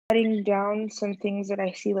writing down some things that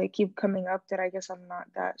I see like keep coming up that I guess I'm not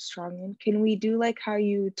that strong in. Can we do like how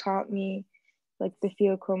you taught me like the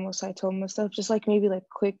pheochromocytoma stuff? Just like maybe like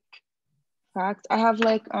quick facts. I have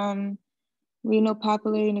like renal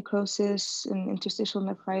papillary necrosis and interstitial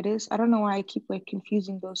nephritis. I don't know why I keep like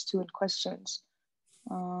confusing those two in questions.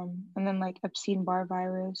 And then like Epstein-Barr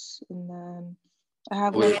virus, and then I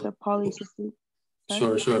have Wait. like the polycystic.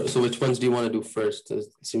 Sure. So which ones do you want to do first? It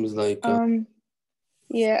seems like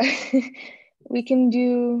Yeah, we can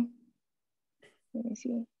do, let me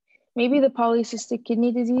see, maybe the polycystic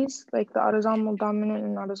kidney disease, like the autosomal dominant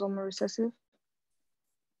and autosomal recessive.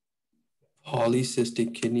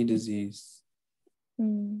 polycystic kidney disease.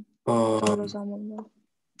 Autosomal.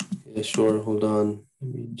 Yeah, sure. Hold on.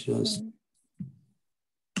 Let me just.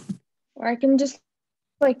 Or I can just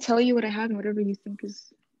like tell you what I have and whatever you think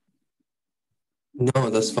is. No,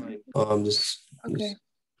 that's fine. Just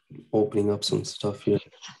opening up some stuff here,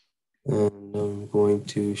 and I'm going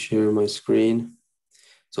to share my screen.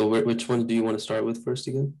 So which one do you want to start with first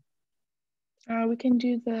again? We can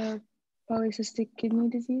do the polycystic kidney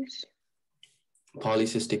disease.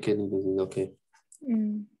 Polycystic kidney disease. Okay.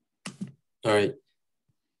 All right.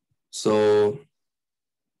 So,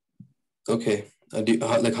 okay.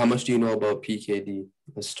 Like how much do you know about PKD?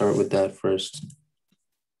 Let's start with that first.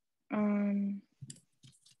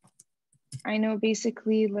 I know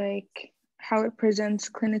basically like how it presents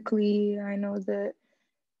clinically. I know that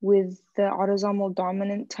with the autosomal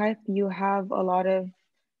dominant type, you have a lot of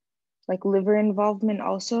like liver involvement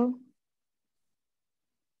also.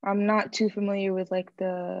 I'm not too familiar with like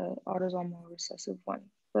the autosomal recessive one,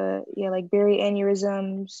 but yeah, like berry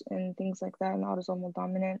aneurysms and things like that in autosomal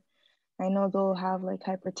dominant. I know they'll have like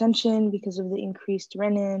hypertension because of the increased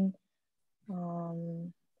renin.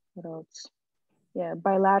 What else? Yeah,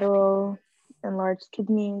 bilateral enlarged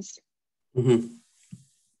kidneys.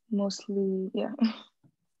 Mostly, yeah.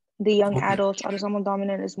 The young adults, autosomal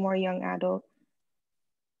dominant is more young adult.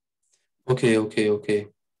 Okay. Okay.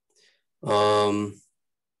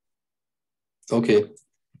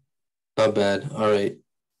 Not bad. All right.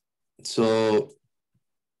 So,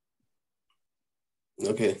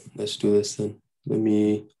 okay, let's do this then. Let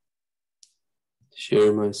me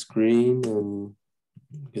share my screen and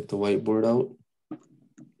get the whiteboard out.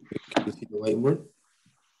 Can you see the whiteboard?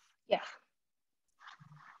 Yeah.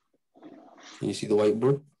 Can you see the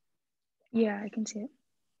whiteboard? Yeah, I can see it.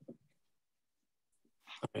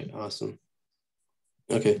 All right, awesome.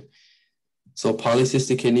 Okay. So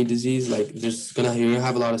polycystic kidney disease, like you're gonna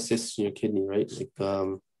have a lot of cysts in your kidney, right? Like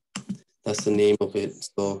that's the name of it.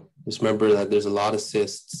 So just remember that there's a lot of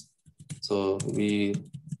cysts. So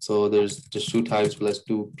there's just two types, but let's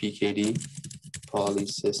do PKD,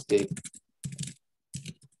 polycystic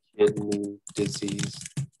kidney disease.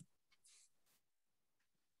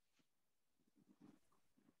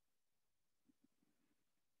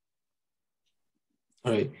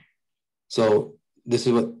 All right. So this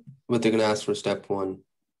is what they're gonna ask for step one.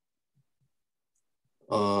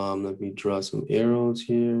 Let me draw some arrows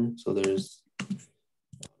here. So there's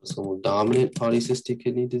some dominant polycystic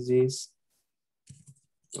kidney disease.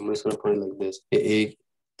 I'm just gonna put it like this: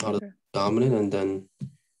 dominant, and then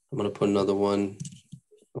I'm gonna put another one.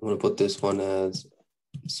 I'm gonna put this one as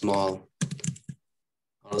small.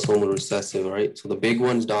 Autosomal recessive, right? So the big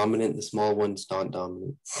one's dominant, the small one's not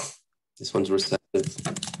dominant. This one's recessive.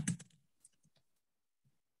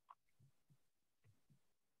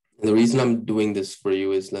 And the reason I'm doing this for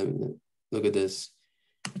you is, look at this.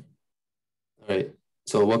 All right.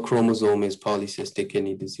 So what chromosome is polycystic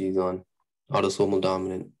kidney disease on? Autosomal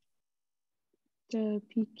dominant. The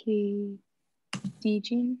PKD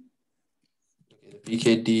gene. Okay,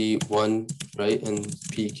 the PKD1, right, and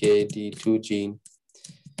PKD2 gene.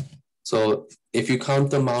 So if you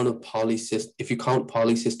count the amount of if you count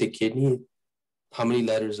polycystic kidney, how many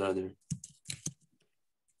letters are there?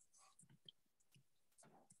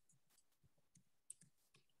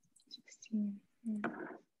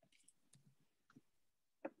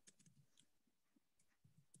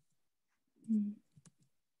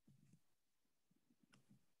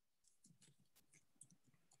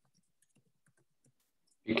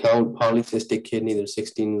 If you count polycystic kidney, there's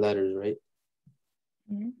 16 letters, right?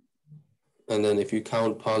 And then if you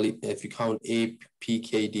count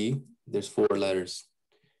APKD, there's 4 letters.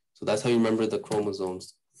 So that's how you remember the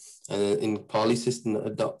chromosomes. And then in polycystic,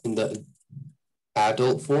 in the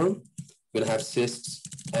adult form, you're gonna have cysts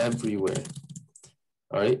everywhere.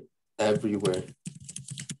 All right, everywhere.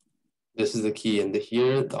 This is the key. And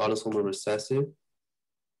here, the autosomal recessive,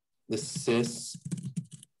 the cysts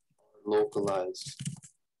are localized.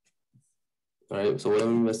 All right, so what I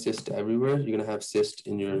mean by cyst everywhere, you're gonna have cyst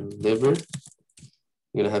in your liver.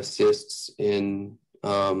 You're gonna have cysts in,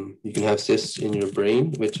 you can have cysts in your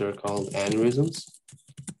brain, which are called aneurysms.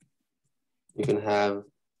 You can have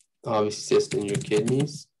obviously cysts in your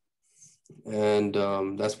kidneys, and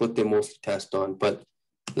that's what they mostly test on. But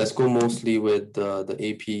let's go mostly with the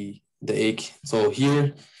AP, the ache. So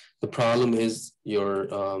here, the problem is your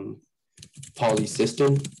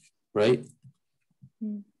polycystin, right?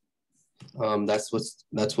 That's what's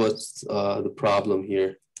the problem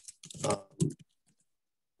here.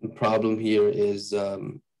 The problem here is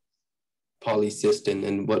polycystin,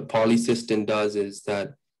 and what polycystin does is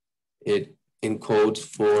that it encodes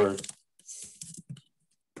for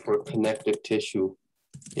connective tissue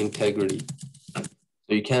integrity.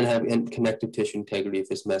 So you can't have connective tissue integrity if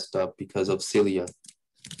it's messed up because of cilia.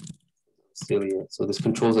 So this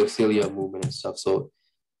controls like cilia movement and stuff. So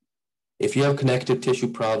if you have connective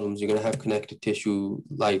tissue problems, you're gonna have connective tissue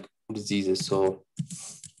like diseases. So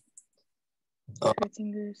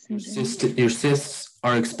your cysts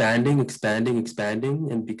are expanding,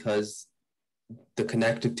 and because the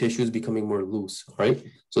connective tissue is becoming more loose, right?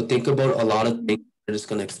 So think about a lot of things that are just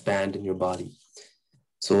gonna expand in your body.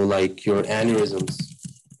 So like your aneurysms,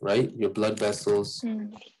 right? Your blood vessels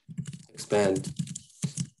expand,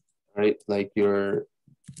 right? Like you're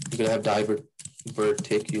gonna have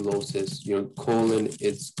diverticulosis. Your colon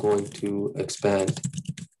is going to expand.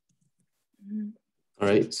 All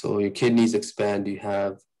right, so your kidneys expand. You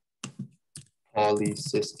have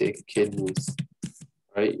polycystic kidneys,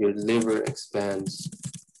 right? Your liver expands,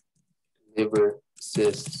 liver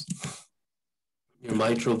cysts. Your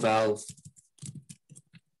mitral valve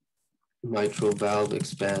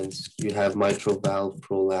expands. You have mitral valve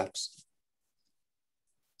prolapse.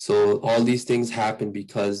 So all these things happen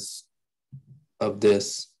because of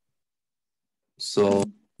this. So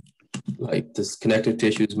like this connective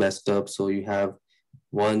tissue is messed up. So you have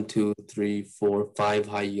 1, 2, 3, 4, 5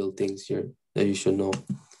 high yield things here that you should know.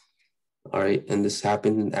 All right, and this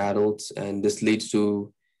happens in adults, and this leads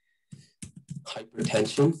to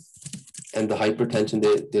hypertension. And the hypertension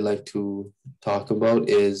they like to talk about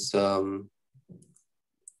is high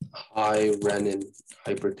renin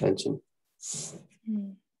hypertension. So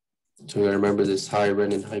you gotta remember this high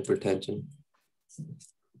renin hypertension.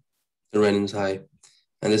 The renin's high.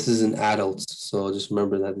 And this is in adults. So just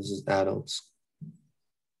remember that this is adults.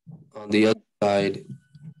 On the other side,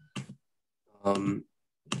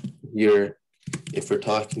 here, if we're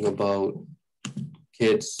talking about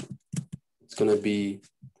kids, it's gonna be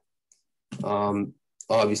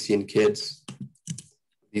obviously in kids.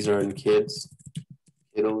 These are in kiddos.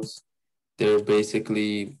 They're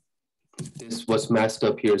basically, what's masked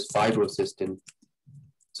up here is fibrocystin.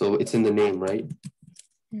 So it's in the name, right?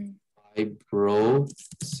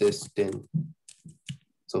 Fibrocystin.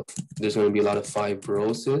 So there's going to be a lot of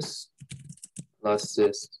fibrosis plus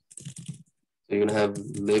cyst. So you're going to have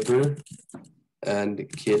liver and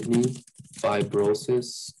kidney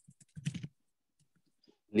fibrosis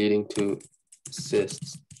leading to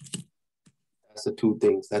cysts. That's the two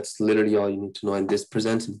things. That's literally all you need to know. And this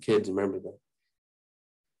presents in kids, remember that.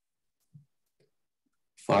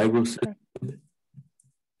 Fibrosis. You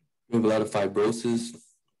have a lot of fibrosis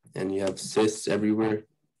and you have cysts everywhere.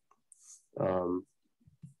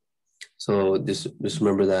 So just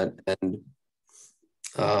remember that. And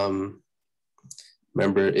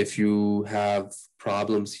remember, if you have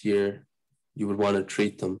problems here, you would want to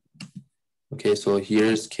treat them. Okay, so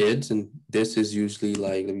here's kids, and this is usually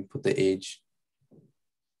like, let me put the age.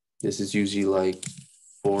 This is usually like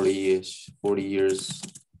 40 years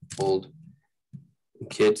old.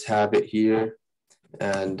 Kids have it here,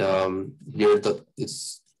 and here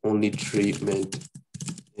its only treatment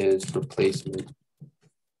is replacement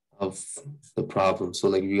of the problem. So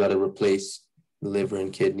like you got to replace the liver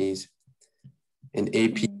and kidneys. In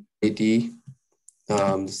APAD,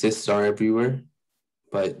 the cysts are everywhere,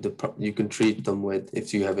 but you can treat them with,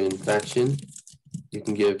 if you have an infection, you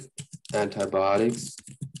can give antibiotics.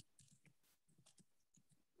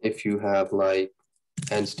 If you have like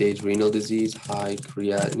end-stage renal disease, high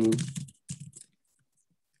creatinine,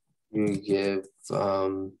 you give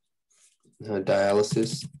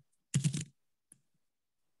dialysis.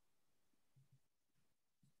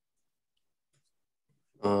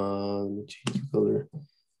 Change the color.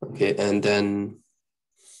 Okay, and then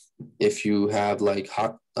if you have like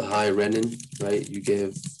a high renin, right, you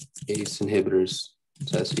give ACE inhibitors,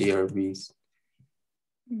 so that's ARVs,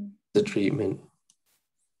 the treatment.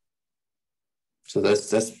 So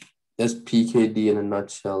that's PKD in a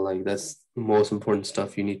nutshell. Like that's the most important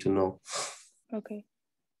stuff you need to know. Okay.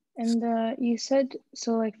 And you said,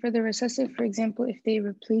 so like for the recessive, for example, if they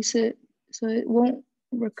replace it, so it won't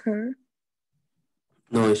recur.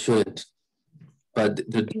 No, it shouldn't. But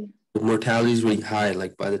Okay. the mortality is really high.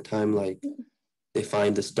 Like by the time like they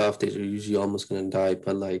find the stuff, they're usually almost gonna die.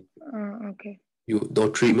 But like Okay.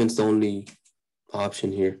 the treatment's the only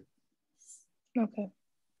option here. Okay.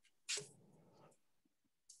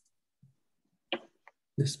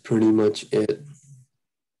 That's pretty much it.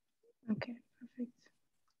 Okay, perfect.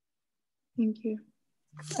 Thank you.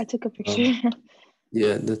 I took a picture.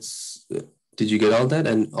 Yeah, that's. Did you get all that?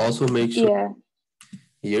 And also make sure Yeah.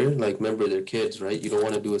 here, like, remember they're kids, right? You don't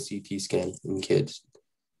want to do a CT scan in kids.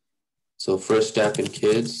 So first step in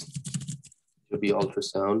kids should be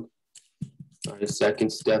ultrasound. All right,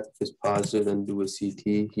 second step is positive, then do a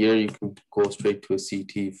CT. Here you can go straight to a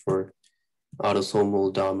CT for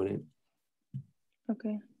autosomal dominant.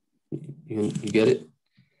 Okay. You get it?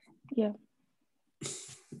 Yeah.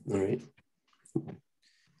 All right.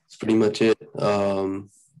 That's pretty much it.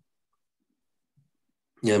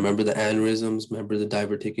 Yeah, remember the aneurysms, remember the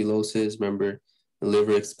diverticulosis, remember the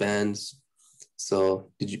liver expands.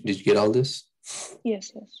 So did you get all this?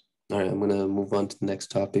 Yes, yes. All right, I'm gonna move on to the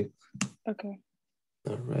next topic. Okay.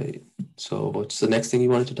 All right. So what's the next thing you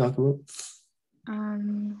wanted to talk about?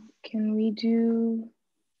 Can we do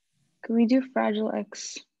Fragile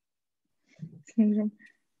X syndrome?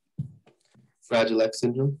 Fragile X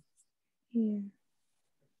syndrome. Yeah.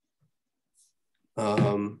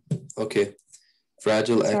 Okay.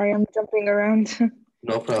 Fragile X. Sorry, I'm jumping around.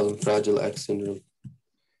 No problem. Fragile X syndrome.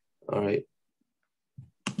 All right.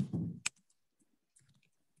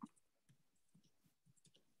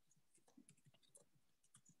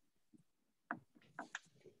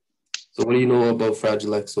 So what do you know about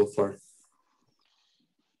Fragile X so far?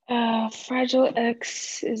 Fragile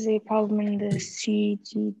X is a problem in the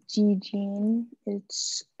CGG gene.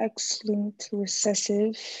 It's X-linked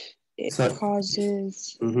recessive. It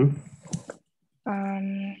causes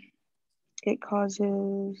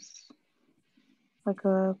like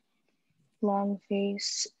a long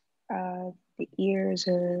face. The ears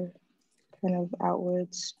are kind of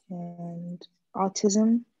outwards, and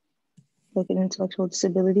autism, like an intellectual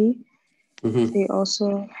disability. They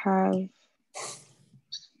also have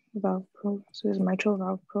valve prolapse, mitral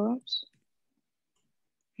valve prolapse,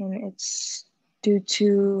 and it's due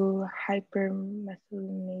to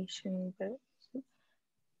hypermethylation, but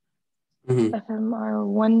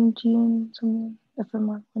FMR1 gene, something,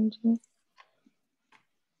 FMR1 gene.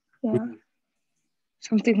 Yeah,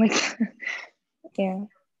 something like that. Yeah.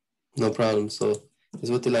 No problem. So it's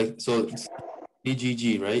what they like. So it's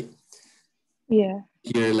BGG, right? Yeah.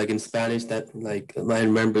 Here, like in Spanish, that like I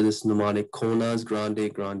remember this mnemonic: conas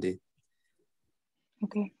grande grande.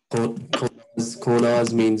 Okay.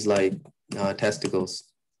 Conas means like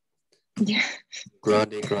testicles. Yeah.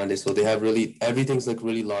 Grande grande. So they have really everything's like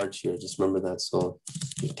really large here. Just remember that. So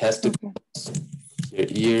your testicles, your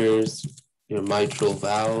ears, your mitral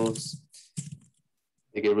valves,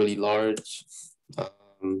 they get really large.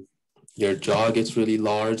 Your jaw gets really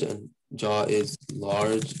large, and jaw is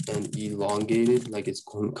large and elongated, like it's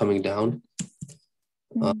coming down.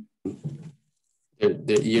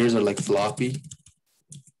 Their ears are like floppy,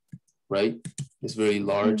 right? It's very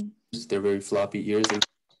large. They're very floppy ears, and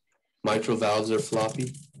mitral valves are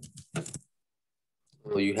floppy.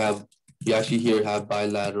 So you actually here have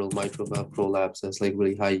bilateral mitral valve prolapse. That's like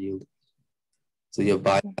really high yield. So you have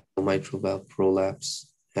bilateral mitral valve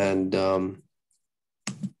prolapse, and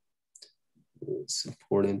it's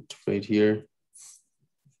important right here.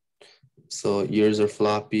 So ears are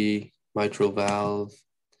floppy, mitral valve,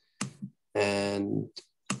 and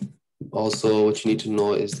also what you need to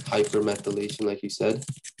know is hypermethylation, like you said,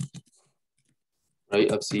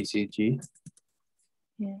 right, of CCG.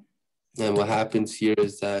 Yeah. And what happens here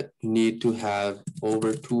is that you need to have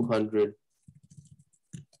over 200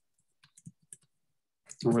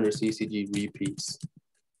 CCG repeats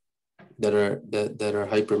that are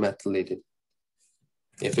hypermethylated.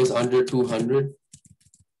 If it's under 200,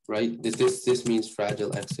 right, this means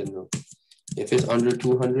Fragile X syndrome. If it's under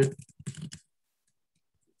 200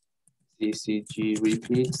 CCG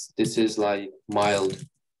repeats, this is like mild.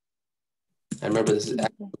 I remember this is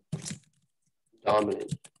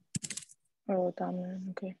dominant. Oh, dominant.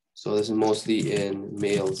 Okay. So this is mostly in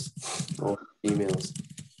males or females.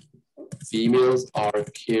 Females are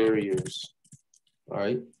carriers. All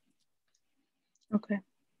right. Okay.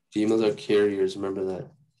 Females are carriers. Remember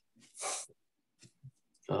that.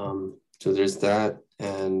 So there's that,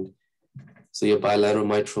 and so you have bilateral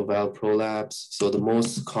mitral valve prolapse. So the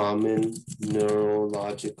most common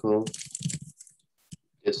neurological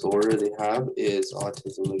disorder they have is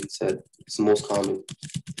autism, like you said. It's the most common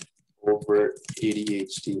over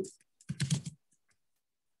ADHD.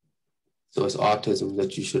 So it's autism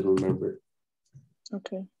that you should remember.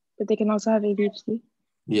 Okay. But they can also have ADHD?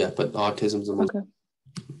 Yeah, but autism is the most. Okay.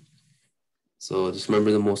 So just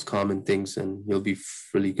remember the most common things and you'll be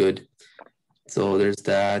really good. So there's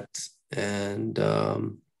that. And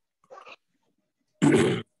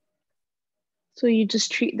So you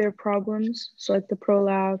just treat their problems, so like the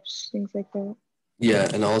prolapse, things like that. yeah,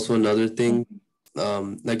 and also another thing,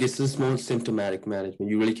 like it's just more symptomatic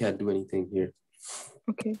management. You really can't do anything here.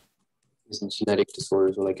 Okay. It's genetic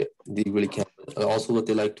disorders, or like they really can't. Also, what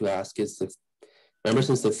they like to ask is, remember,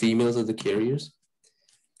 since the females are the carriers,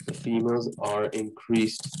 the females are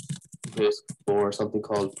increased risk for something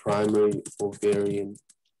called primary ovarian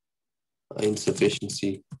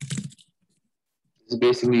insufficiency. This is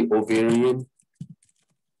basically ovarian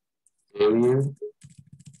failure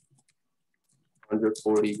under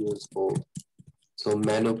 40 years old. So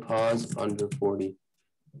menopause under 40.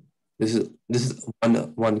 This is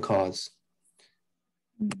one cause.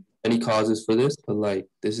 Many causes for this, but like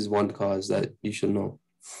this is one cause that you should know.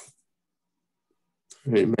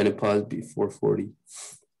 Right, menopause before 40.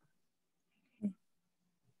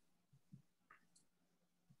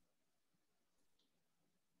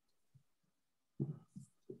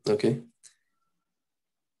 Okay.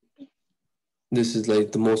 This is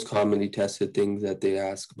like the most commonly tested things that they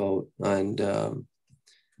ask about. And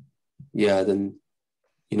yeah, then,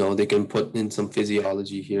 you know, they can put in some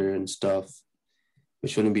physiology here and stuff,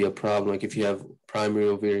 which shouldn't be a problem. Like if you have primary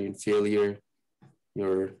ovarian failure,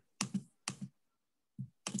 you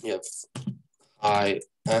have high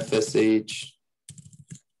FSH,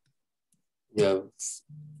 you have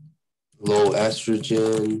low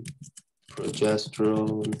estrogen,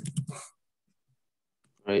 progesterone,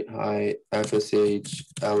 right? High FSH,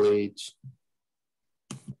 LH.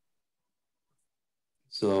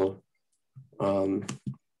 So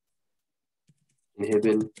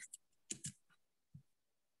inhibin,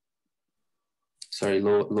 sorry,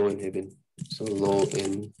 low inhibin. So low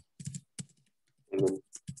inhibin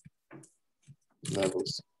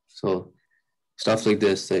levels. So stuff like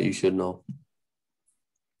this that you should know.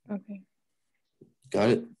 Okay. Got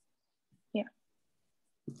it? Yeah.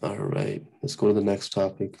 All right. Let's go to the next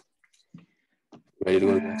topic. Ready to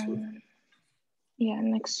go to the next one? Yeah,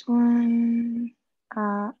 next one.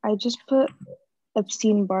 I just put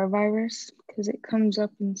Epstein-Barr virus because it comes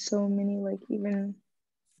up in so many, like even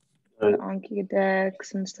the Anki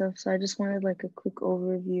decks and stuff. So I just wanted like a quick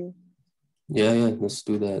overview. Yeah, let's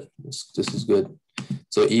do that. This is good.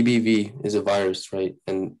 So EBV is a virus, right?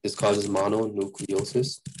 And this causes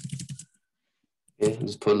mononucleosis. Okay,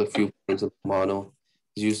 just put a few points of mono.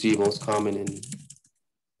 It's usually most common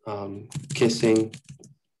in kissing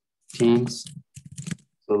teens.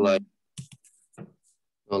 So like, you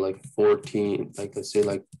know, like 14, like let's say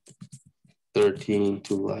like 13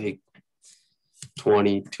 to like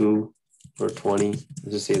 22 or 20, let's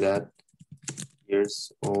just say that,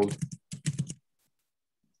 years old.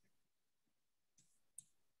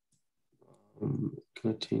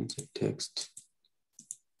 Contains a text.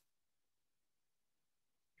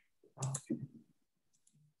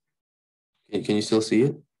 Can you still see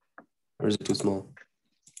it? Or is it too small?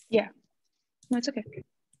 Yeah. No, it's okay.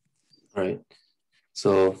 All right.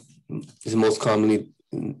 So it's most commonly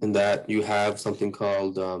in that you have something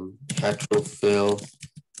called heterophil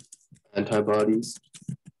antibodies.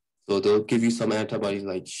 So they'll give you some antibodies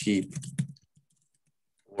like sheep.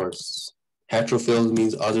 Or heterophil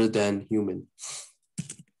means other than human.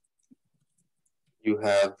 You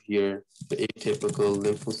have here the atypical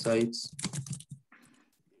lymphocytes.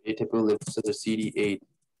 Atypical lymphocytes are CD8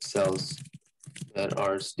 cells that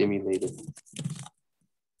are stimulated.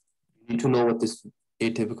 You need to know what this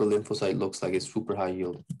atypical lymphocyte looks like. It's super high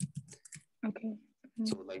yield. Okay.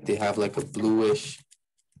 So like they have like a bluish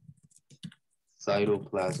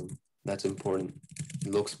cytoplasm. That's important.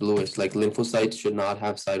 It looks bluish. Like lymphocytes should not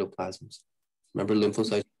have cytoplasms. Remember,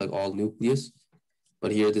 lymphocytes are like all nucleus,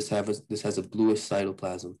 but here this has a bluish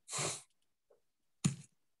cytoplasm.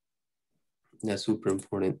 That's super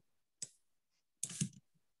important.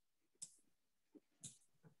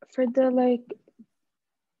 For the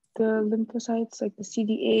lymphocytes, like the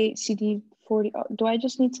CD8, CD40, do I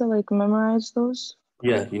just need to like memorize those?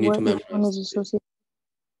 Yeah, you need to memorize. Which one is associated?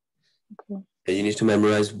 Okay. Yeah, you need to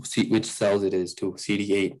memorize which cells it is too.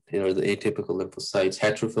 CD8, the atypical lymphocytes.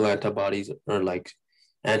 Heterophil antibodies are like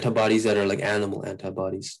antibodies that are like animal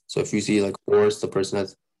antibodies. So if you see like 4, the person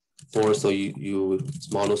has 4, so you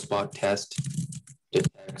monospot test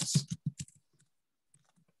detects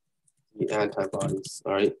antibodies.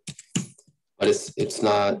 All right, but it's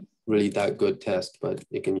not really that good test, but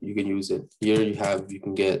you can use it. Here you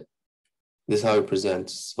can get this is how it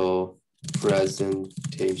presents. So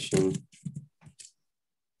presentation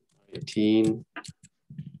 18,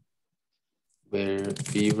 where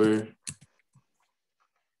fever,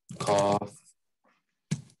 cough,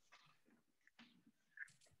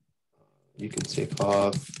 you can say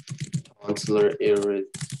cough, tonsillar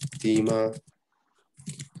erythema,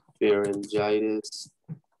 pharyngitis,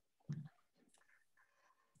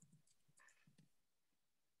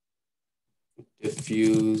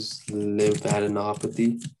 diffuse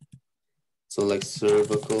lymphadenopathy, so like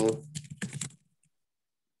cervical,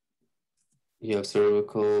 you have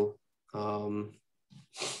cervical,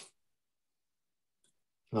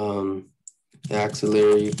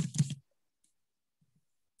 axillary,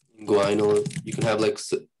 inguinal. You can have like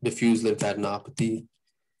diffuse lymphadenopathy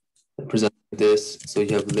that presents like this. So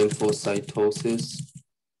you have lymphocytosis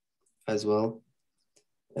as well,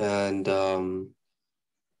 and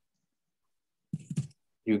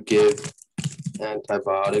you give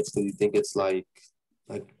antibiotics. So you think it's like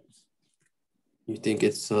you think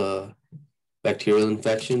it's a bacterial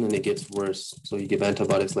infection, and it gets worse. So you give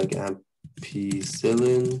antibiotics like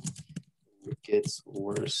ampicillin. It gets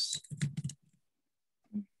worse.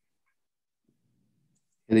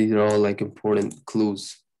 And these are all like important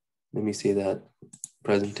clues. Let me say that.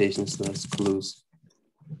 Presentations, that's clues.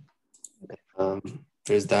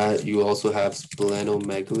 There's that. You also have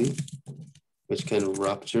splenomegaly, which can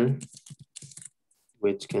rupture,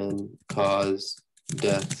 which can cause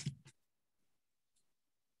death.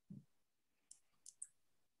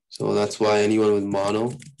 So that's why anyone with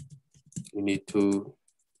mono, you need to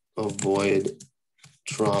avoid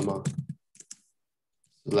trauma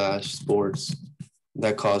 / sports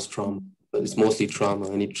that cause trauma, but it's mostly trauma,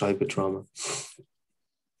 any type of trauma.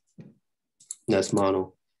 That's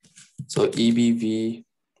mono. So EBV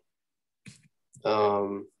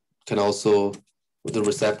can also, the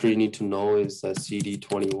receptor you need to know is a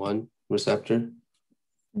CD21 receptor.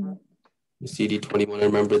 The CD21,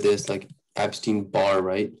 remember this, like Epstein-Barr,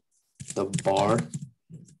 right? The bar.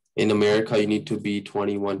 In America, you need to be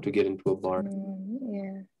 21 to get into a bar.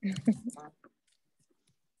 Yeah.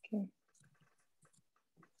 Okay.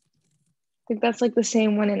 I think that's like the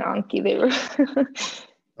same one in Anki. They were.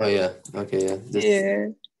 Oh yeah. Okay. Yeah. Yeah.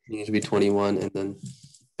 You need to be 21, and then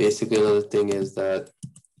basically another thing is that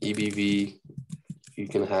EBV, you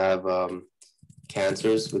can have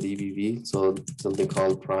cancers with EBV. So something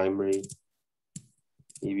called primary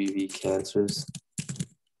EBV cancers.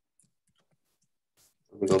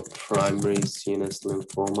 We got primary CNS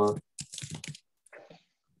lymphoma,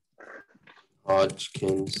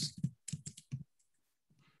 Hodgkin's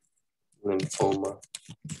lymphoma.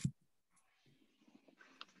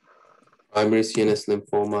 Primary CNS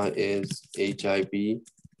lymphoma is HIV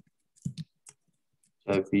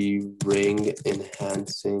ring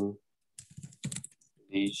enhancing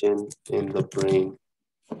lesion in the brain.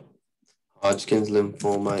 Hodgkin's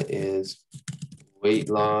lymphoma is weight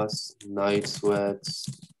loss, night sweats,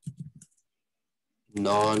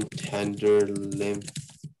 non-tender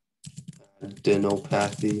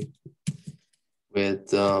lymphadenopathy with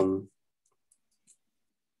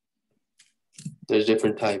there's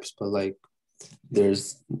different types, but like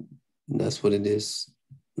that's what it is.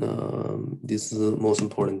 These are the most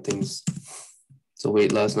important things. So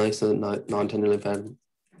weight loss, nice, non-tender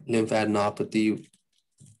lymphadenopathy,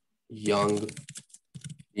 young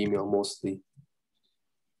female mostly,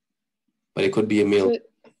 but it could be a male.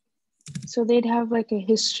 So they'd have like a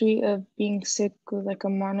history of being sick with like a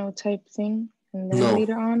mono type thing, and then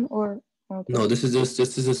later on, or okay. No, this is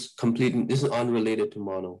unrelated to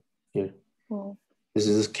mono here. Oh. This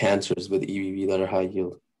is just cancers with EBV that are high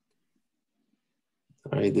yield.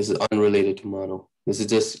 All right, this is unrelated to mono. This is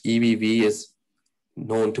just EBV is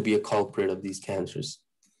known to be a culprit of these cancers.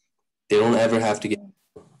 They don't ever have to get,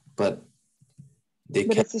 but they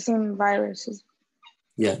can. It's the same virus.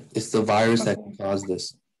 Yeah, it's the virus that can cause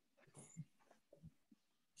this.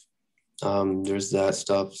 There's that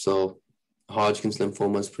stuff. So Hodgkin's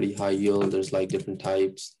lymphoma is pretty high yield. There's like different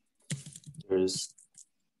types. There's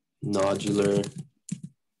nodular.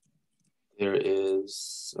 There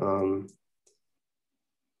is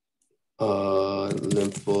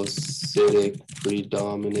lymphocytic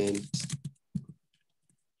predominant.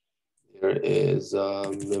 There is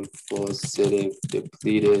lymphocytic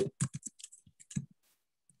depleted.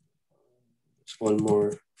 There's one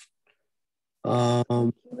more.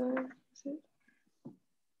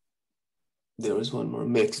 There is one more,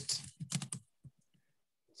 mixed.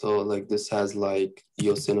 So like this has like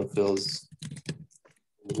eosinophils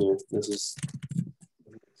in here. This is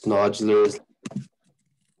nodular, is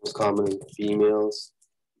most common in females,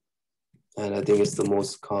 and I think it's the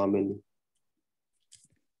most common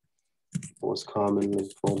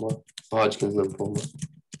lymphoma, Hodgkin's lymphoma.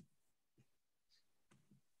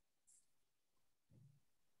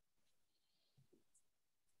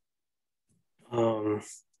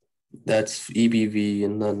 That's EBV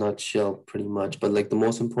in a nutshell, pretty much. But like the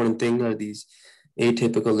most important thing are these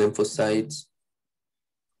atypical lymphocytes.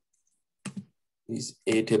 These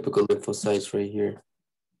atypical lymphocytes right here,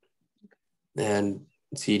 and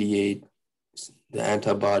CD8, the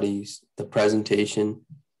antibodies, the presentation.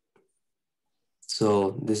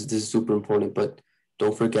 So this is super important, but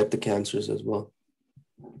don't forget the cancers as well.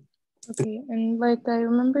 Okay, and like I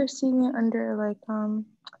remember seeing it under like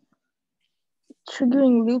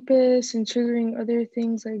triggering lupus and triggering other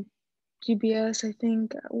things like GBS, I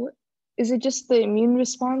think. What is it, just the immune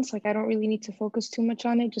response? Like I don't really need to focus too much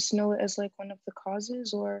on it, just know it as like one of the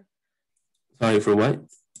causes? Or Sorry, for what?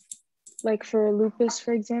 like for lupus,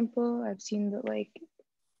 for example, I've seen that like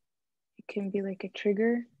it can be like a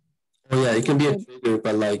trigger. Oh yeah, it can be a trigger,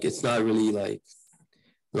 but like it's not really like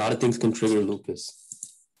a lot of things can trigger lupus.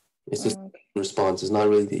 It's just response. It's not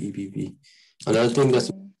really the EBV. Another thing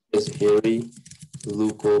that's is hairy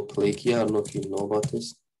leukoplakia. I don't know if you know about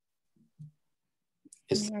this.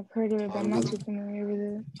 I've heard of it, but I'm not too familiar with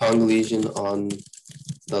it. Tongue lesion on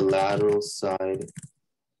the lateral side.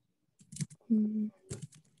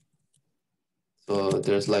 So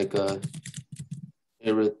there's like a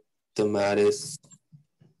erythematous,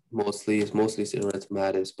 mostly it's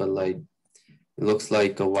erythematous, but like it looks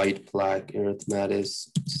like a white plaque, erythematous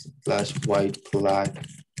 / white plaque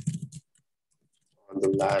on the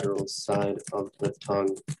lateral side of the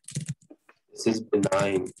tongue. This is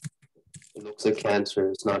benign. It looks like cancer.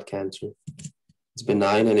 It's not cancer. It's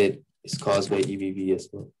benign, and it is caused by EBV as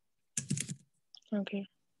well. Okay.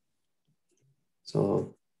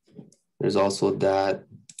 So there's also that.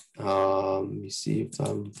 Let me see if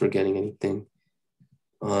I'm forgetting anything.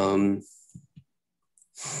 Let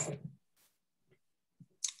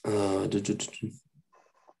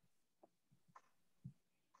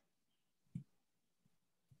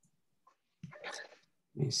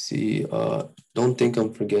me see. Don't think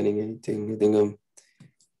I'm forgetting anything. I think I'm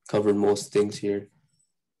covered most things here.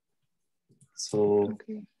 So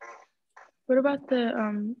okay. What about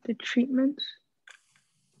the treatments?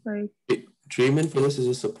 Like treatment for this is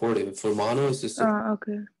just supportive. For mono, it's just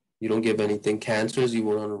okay. You don't give anything. Cancers, you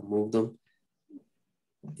want to remove them.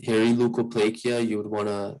 Hairy leukoplakia, you would want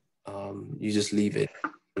to you just leave it.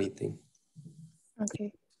 Anything.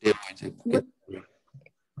 Okay. What,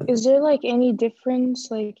 is there like any difference,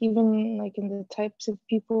 like even like in the types of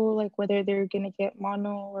people, like whether they're gonna get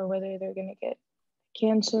mono or whether they're gonna get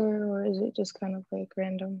cancer, or is it just kind of like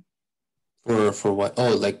random? For what?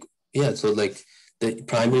 Oh, like yeah. So like the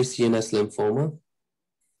primary CNS lymphoma,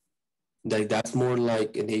 like that's more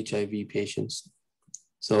like an HIV patients.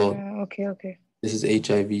 So okay. This is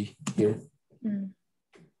HIV here.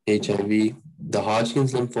 HIV. The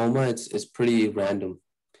Hodgkin's lymphoma, it's pretty random.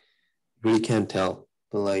 You really can't tell,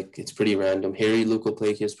 but like it's pretty random. Hairy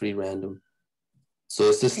leukoplakia is pretty random. So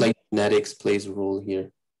it's just like genetics plays a role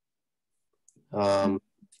here. So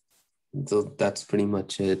that's pretty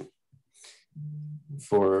much it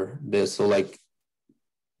for this. So like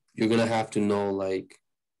you're gonna have to know like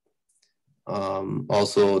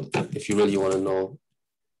also if you really want to know,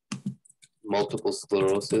 multiple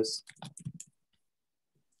sclerosis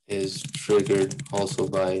is triggered also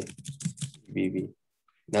by EBV.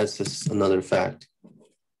 That's just another fact.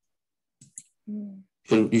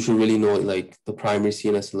 You should really know like the primary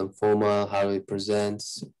CNS lymphoma, how it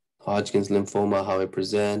presents, Hodgkin's lymphoma, how it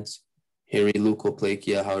presents, hairy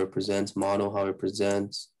leukoplakia, how it presents, mono, how it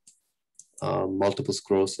presents, multiple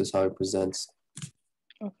sclerosis, how it presents.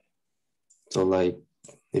 Okay. So like,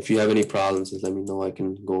 if you have any problems, just let me know. I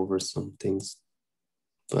can go over some things.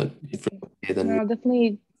 But if you're okay, then I'll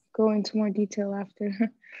definitely go into more detail after.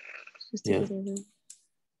 Just to get over it.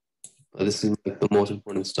 But this is like the most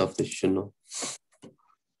important stuff that you should know.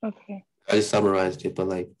 Okay. I just summarized it, but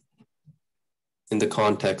like in the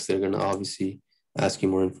context, they're gonna obviously ask you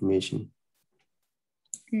more information.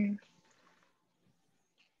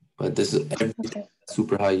 But this is everything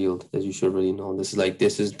super high yield, as you should really know. This is like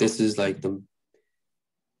the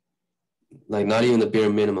like not even the bare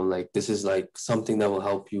minimum. Like this is like something that will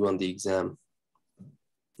help you on the exam.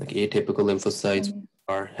 Like atypical lymphocytes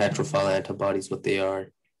are heterophile antibodies, what they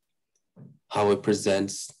are, how it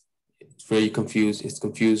presents. It's very confused. It's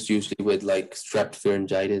confused usually with like strep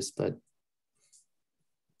pharyngitis, but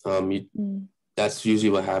that's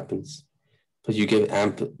usually what happens. But you give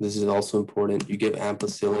this is also important. You give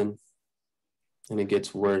ampicillin and it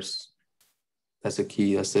gets worse. That's the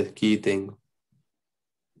key thing.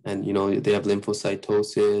 And you know, they have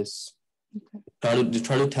lymphocytosis. Okay. They're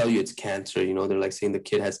trying to tell you it's cancer, you know, they're like saying the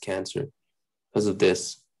kid has cancer because of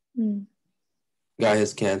this. Guy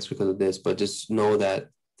has cancer because of this, but just know that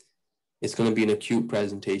it's going to be an acute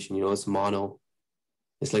presentation, you know, it's mono.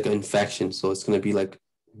 It's like an infection, so it's going to be like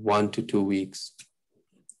 1 to 2 weeks.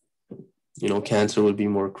 You know, cancer would be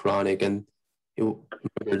more chronic, and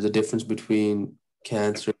there's a difference between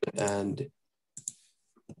cancer and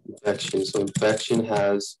infection. So infection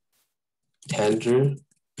has tender,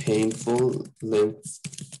 painful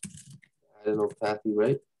lymphadenopathy,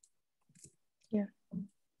 right? Yeah.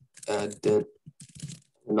 And then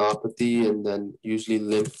neuropathy, and then usually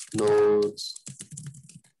lymph nodes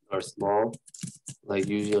are small, like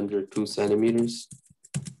usually under 2 centimeters.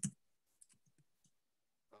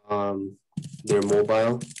 They're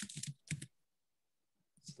mobile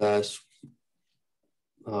 /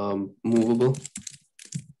 movable.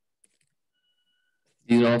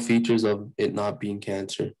 These are all features of it not being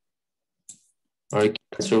cancer. All right,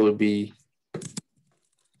 cancer would be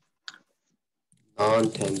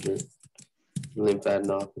non-tender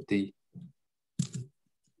lymphadenopathy,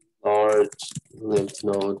 large lymph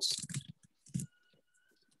nodes,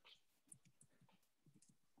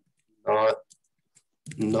 not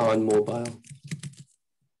non-mobile /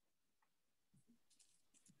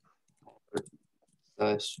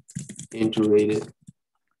 indurated.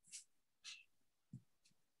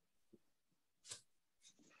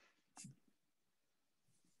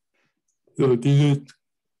 So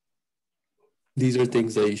these are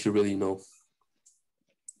things that you should really know.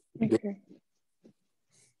 Okay.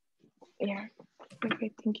 Yeah.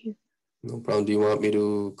 Okay, thank you. No problem. Do you want me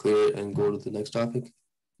to clear it and go to the next topic?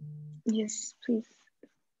 Yes, please.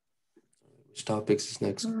 Which topics is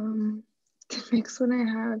next? The next one I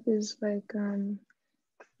have is like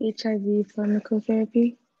HIV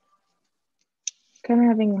pharmacotherapy. Kind of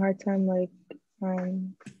having a hard time like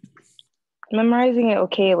memorizing it.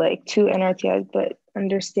 Okay, like 2 NRTIs, but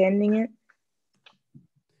understanding it.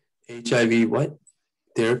 HIV what?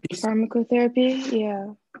 Therapies? Pharmacotherapy,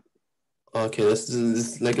 yeah. Okay, this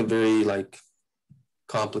is like a very like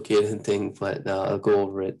complicated thing, but I'll go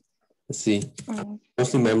over it. Let's see.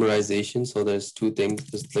 Mostly memorization. So there's 2 things,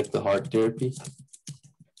 just like the heart therapy.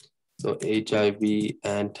 So HIV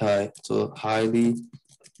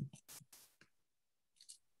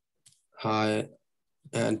high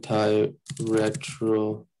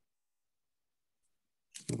antiretroviral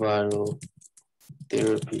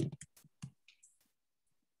therapy.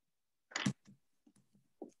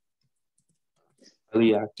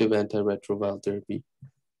 Highly active antiretroviral therapy.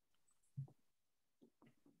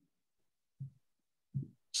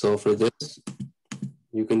 So for this,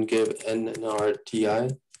 you can give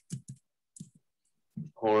NRTI,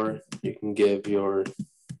 or you can give your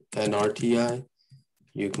NRTI,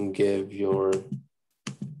 you can give your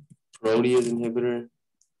protease inhibitor,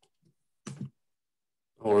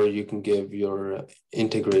 or you can give your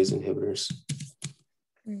integrase inhibitors.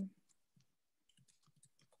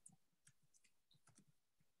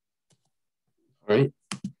 All right,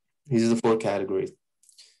 these are the 4 categories.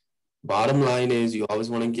 Bottom line is you always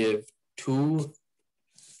want to give 2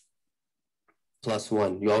 plus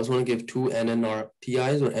 1. You always want to give 2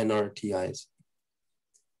 NNRTIs or NRTIs.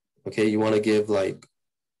 Okay, you want to give like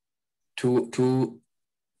two.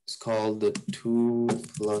 It's called the 2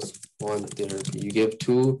 plus 1 therapy. You give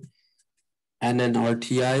 2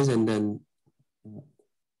 NNRTIs and then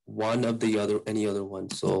one of the any other one.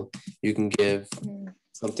 So you can give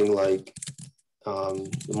something like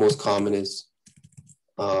the most common is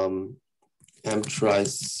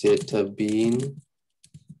emtricitabine,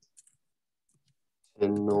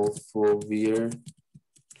 tenofovir,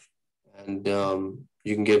 and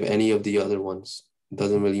you can give any of the other ones. It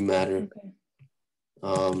doesn't really matter.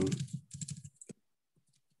 Okay.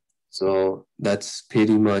 So that's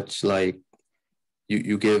pretty much like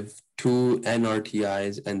you give 2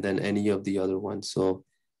 NRTIs and then any of the other ones. So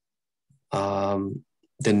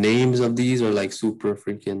the names of these are like super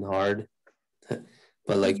freaking hard,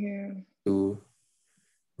 but like to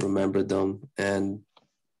remember them. And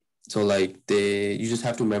so like you just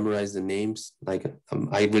have to memorize the names. Like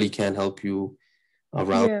I really can't help you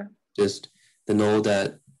around. Yeah. Just to know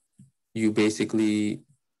that you basically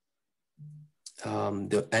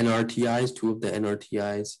the NRTIs, 2 of the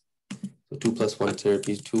NRTIs, so 2 plus 1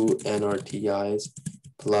 therapies, 2 NRTIs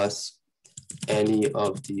plus any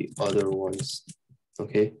of the other ones.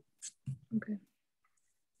 Okay. Okay.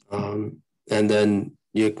 And then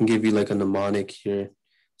you can give you like a mnemonic here.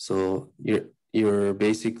 So you're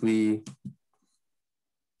basically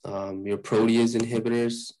your protease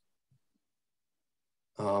inhibitors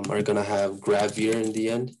are gonna have gravir in the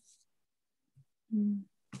end. Mm.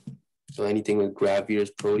 So anything with gravir is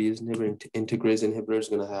protease inhibitor. Integrase inhibitor is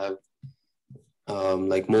gonna have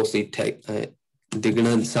like mostly they're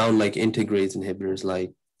gonna sound like integrase inhibitors,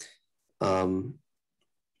 like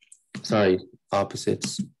sorry,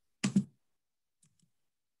 opposites.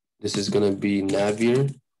 This is gonna be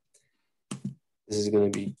navir. This is gonna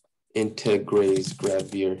be integrase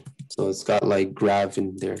gravir. So it's got like grav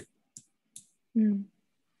in there. Mm.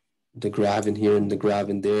 The grav in here and the grav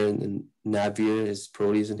in there, and navir is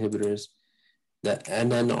protease inhibitors. The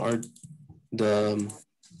NNR, the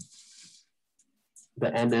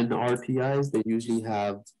NNRTIs, they usually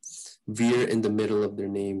have vir in the middle of their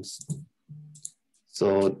names.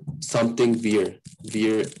 So something vir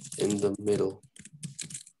in the middle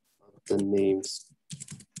of the names.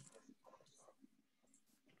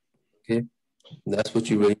 Okay, that's what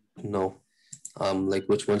you really know. Like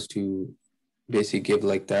which ones to basically give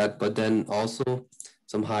like that. But then also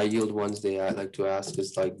some high yield ones they like to ask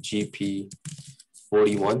is like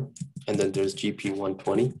GP41, and then there's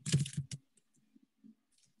GP120.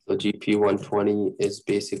 So GP120 is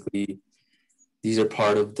basically, these are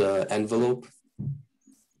part of the envelope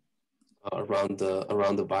around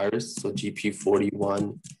the virus. So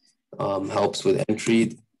GP41 helps with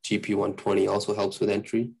entry. GP120 also helps with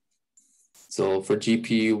entry. So for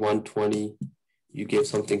GP120, you give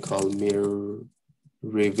something called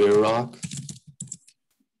Miriviroc,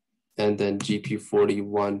 and then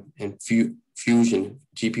GP41 and fusion.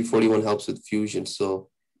 GP41 helps with fusion. So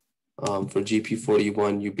for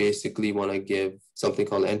GP41, you basically want to give something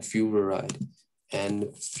called enfuviride.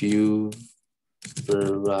 Enfuviride.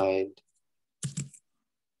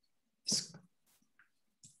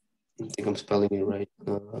 I think I'm spelling it right.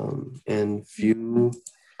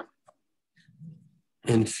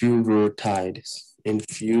 Enfuvirtide.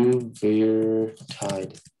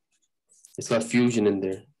 Enfuvirtide. It's got fusion in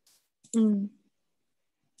there. Mm.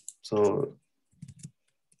 So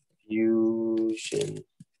fusion.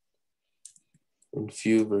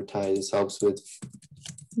 Enfuvirtide helps with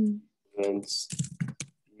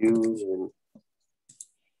fusion.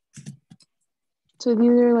 So these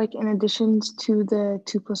are like in additions to the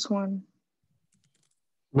 2+1.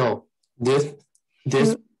 No, this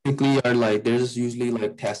basically are like, they're just usually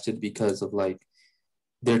like tested because of like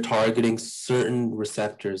they're targeting certain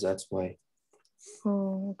receptors. That's why.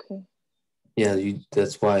 Oh, okay. Yeah,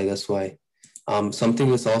 that's why.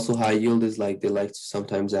 Something that's also high yield is like they like to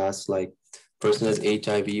sometimes ask like, person has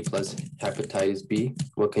HIV plus hepatitis B,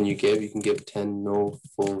 what can you give? You can give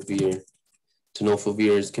tenofovir.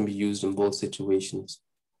 Tenofovir can be used in both situations.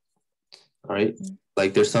 All right.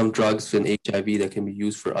 Like there's some drugs in HIV that can be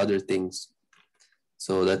used for other things.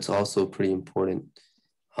 So that's also pretty important.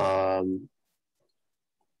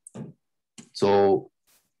 So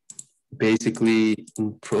basically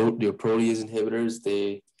your protease inhibitors,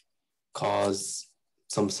 they cause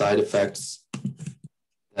some side effects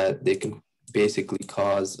that they can basically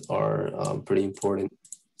cause are pretty important.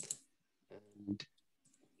 And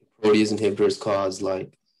protease inhibitors cause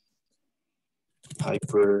like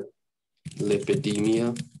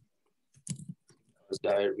hyperlipidemia, cause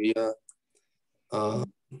diarrhea.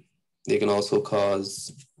 They can also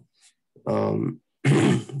cause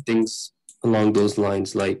things along those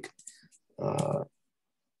lines like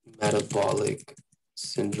metabolic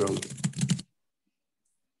syndrome.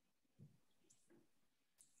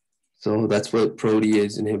 So that's what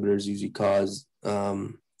protease inhibitors usually cause.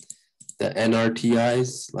 The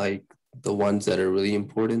NRTIs, like the ones that are really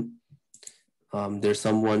important, there's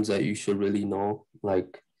some ones that you should really know,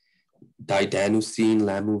 like didanosine,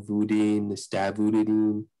 lamivudine,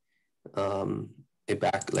 stavudine,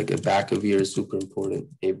 abacavir is super important.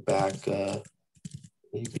 Abacavir.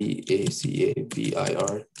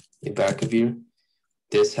 Abacavir.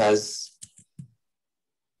 This has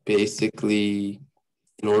basically,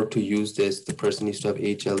 in order to use this, the person needs to have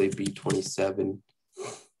HLA-B27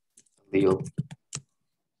 allele.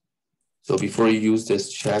 So before you use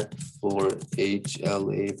this, check for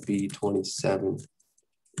HLA-B27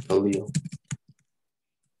 allele.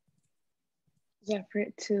 Is that for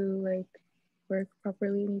it to like work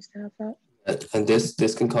properly? It needs to have that. And this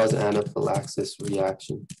can cause anaphylaxis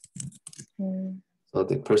reaction. So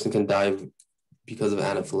the person can die because of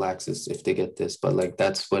anaphylaxis if they get this, but like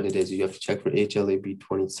that's what it is. You have to check for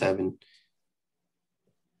HLA-B27.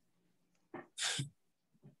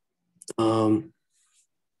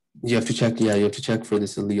 You have to check for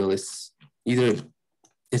this allele.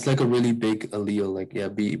 It's like a really big allele, like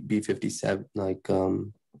B57, like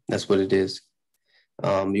That's what it is.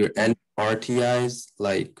 Your NRTIs,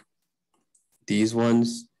 like these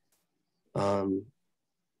ones,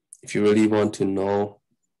 if you really want to know,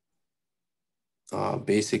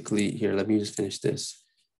 basically, here, let me just finish this.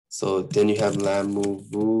 So then you have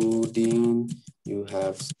lamivudine, you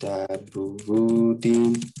have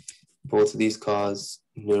stabuvudine. Both of these cause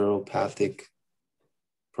neuropathic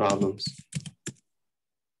problems.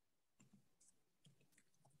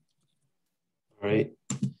 All right.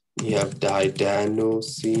 You have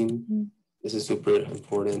didanosine. This is super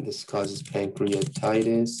important. This causes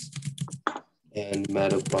pancreatitis and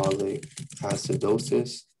metabolic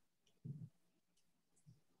acidosis.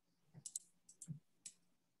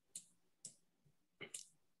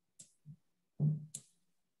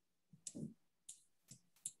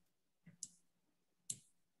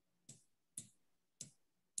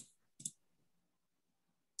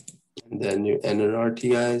 And then your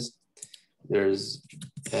NRTIs, there's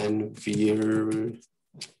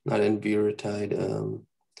not environide,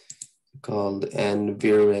 called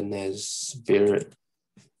environez,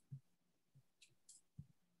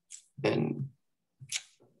 and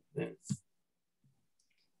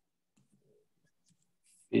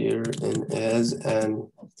and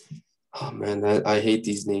oh man, I hate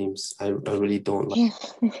these names. I really don't like.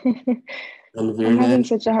 Yeah. I'm having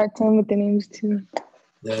such a hard time with the names too.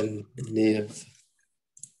 Then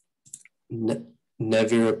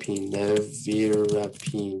nevirapine.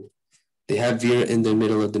 They have vir in the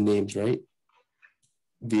middle of the names, right?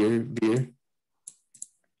 Vir.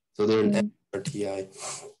 So they're an NRTI.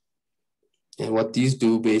 And what these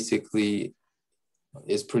do basically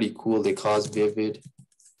is pretty cool. They cause vivid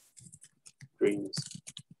dreams.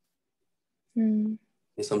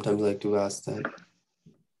 They sometimes like to ask that.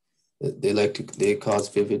 They cause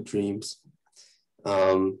vivid dreams.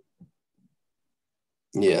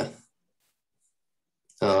 Yeah.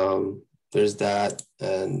 There's that.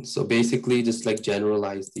 And so basically just like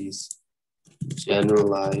generalized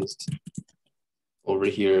over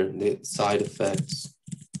here, the side effects,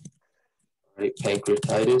 right?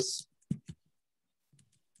 Pancreatitis,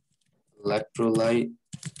 electrolyte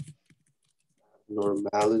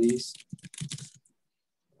abnormalities,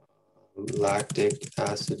 lactic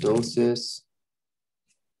acidosis,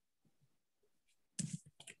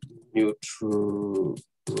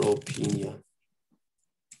 neutropenia.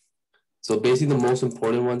 So basically the most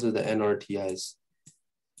important ones are the NRTIs.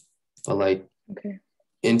 But like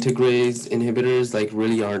integrase inhibitors like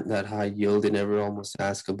really aren't that high yield. They never almost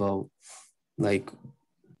ask about like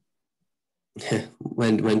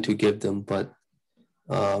when to give them, but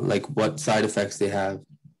like what side effects they have.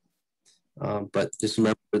 But just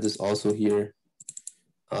remember this also here.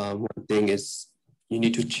 One thing is you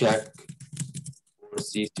need to check for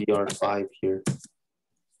CCR5 here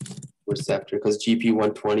receptor, because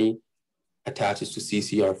GP120 attaches to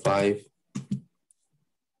CCR5.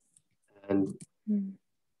 And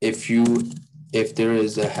if there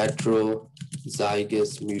is a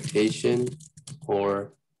heterozygous mutation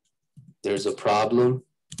or there's a problem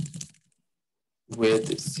with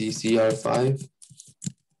CCR5,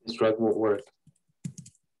 this drug won't work.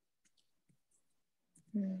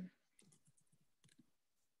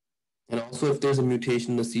 And also if there's a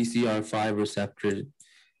mutation in the CCR5 receptor,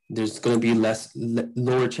 there's going to be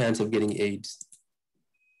lower chance of getting AIDS.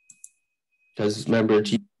 Because remember,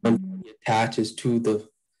 G1 attaches to the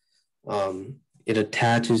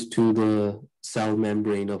cell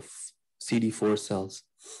membrane of CD4 cells.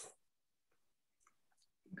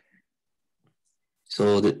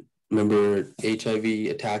 So remember, HIV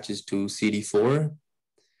attaches to CD4,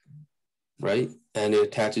 right? And it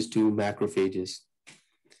attaches to macrophages.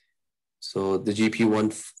 So the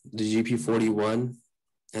GP41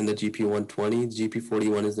 and the GP120,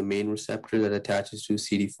 GP41 is the main receptor that attaches to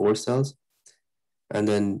CD4 cells. And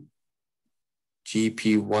then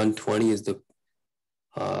GP120 is the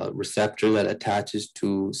receptor that attaches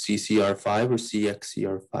to CCR5 or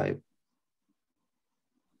CXCR5.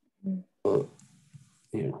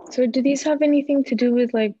 So do these have anything to do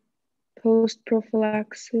with like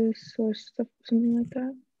post-prophylaxis or something like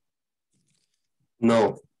that?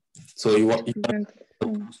 No. So you want to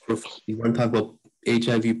talk about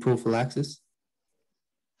HIV prophylaxis?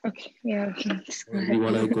 Okay, yeah. Okay. Or do you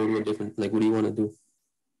want to go to a different, like, what do you want to do?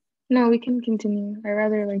 No, we can continue. I'd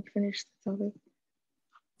rather like finish the topic.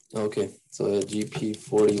 Okay, so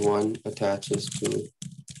GP41 attaches to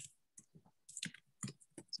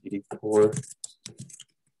CD4.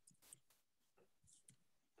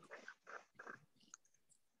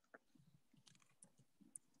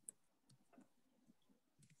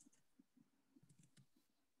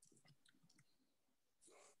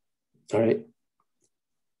 All right.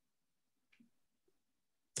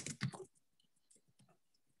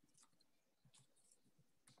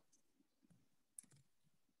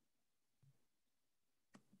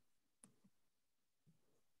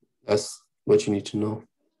 That's what you need to know.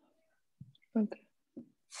 Okay.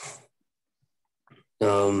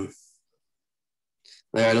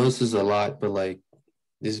 Like I know this is a lot, but like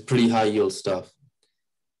this is pretty high yield stuff.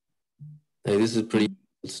 Like this is pretty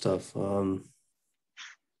stuff.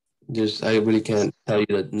 Just I really can't tell you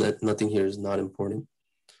that nothing here is not important.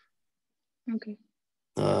 Okay.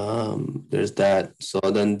 There's that. So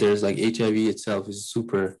then there's like HIV itself is a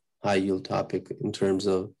super high yield topic in terms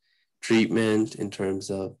of treatment, in terms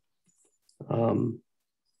of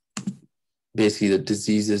basically the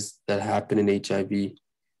diseases that happen in HIV.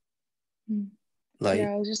 Like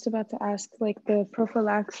yeah, I was just about to ask, like the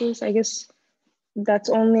prophylaxis, I guess that's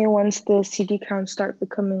only once the CD counts start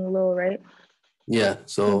becoming low, right? yeah,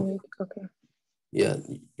 so okay. Yeah,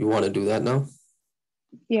 you want to do that now?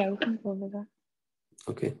 Yeah, we can go over that.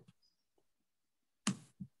 Okay.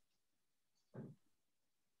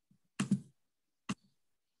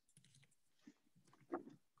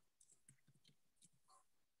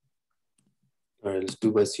 All right, let's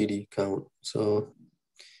do by CD count. So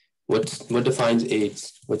what defines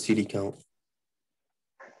AIDS? What CD count?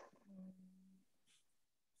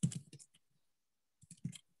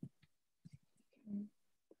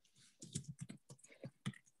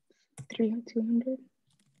 Three 200?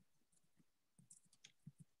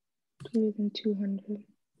 Fewer than 200.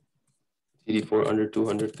 CD4 under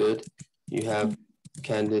 200, good. You have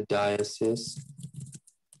candidiasis,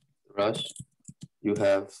 thrush. You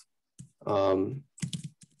have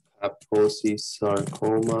Kaposi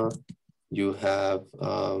sarcoma. You have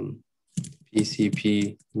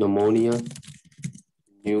PCP pneumonia,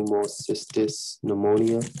 pneumocystis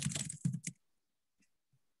pneumonia.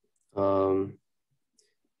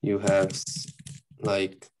 You have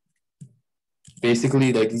like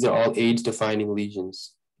basically like these are all AIDS defining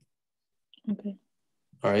lesions. Okay.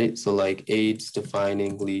 All right, so like AIDS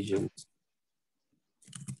defining lesions.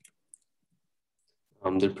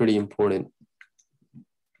 They're pretty important.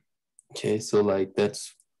 Okay, so like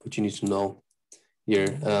that's what you need to know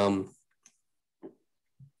here.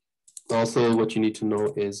 Also, what you need to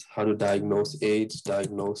know is how to diagnose AIDS.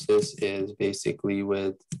 Diagnosis is basically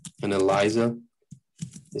with an ELISA.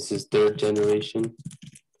 This is third generation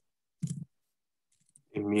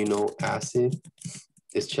immunoassay.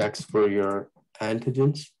 This checks for your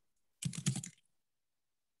antigens.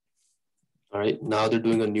 All right, now they're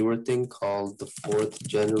doing a newer thing called the fourth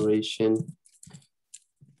generation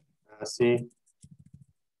assay.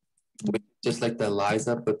 Just like the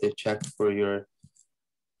ELISA, but they check for your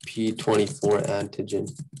P24 antigen,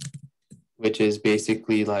 which is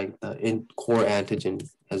basically like the core antigen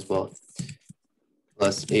as well,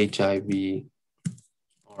 plus HIV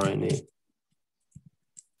RNA.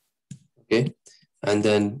 Okay, and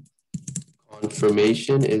then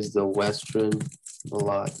confirmation is the Western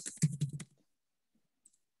blot.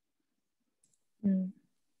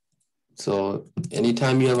 So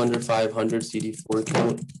anytime you have under 500 CD4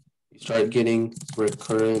 count, you start getting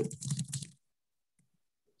recurrent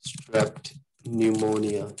strep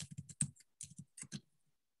pneumonia,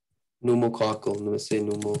 pneumococcal, let's say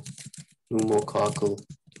pneumococcal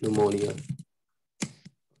pneumonia.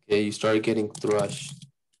 Okay, you start getting thrush.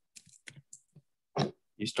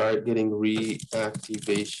 You start getting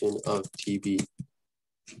reactivation of TB.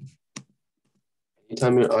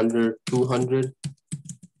 Anytime you're under 200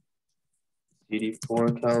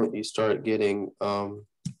 CD4 count, you start getting the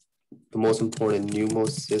most important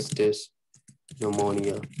pneumocystis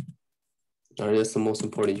pneumonia. All right, that's the most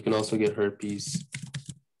important. You can also get herpes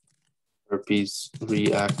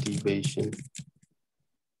reactivation.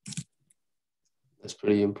 That's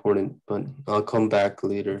pretty important, but I'll come back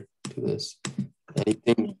later to this.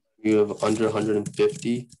 Anything you have under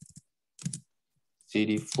 150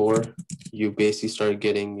 CD4, you basically start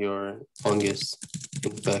getting your fungus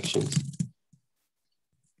infections,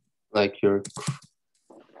 like your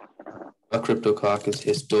Cryptococcus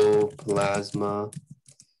histoplasma,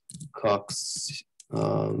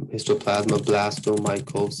 histoplasma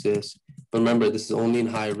blastomycosis. But remember, this is only in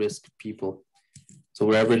high risk people. So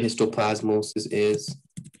wherever histoplasmosis is,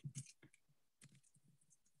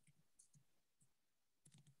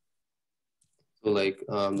 so like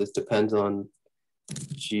this depends on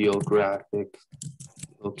geographic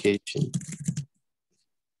location.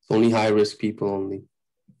 It's only high risk people only.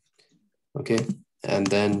 Okay, and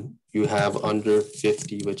then you have under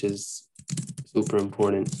 50, which is super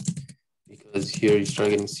important because here you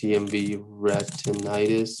start getting CMV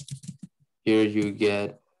retinitis. Here you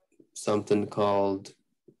get something called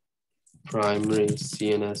primary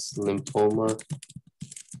CNS lymphoma.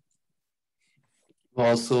 You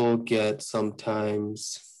also get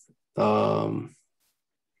sometimes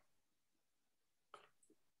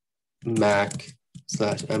MAC/MIA,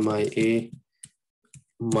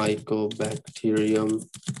 Mycobacterium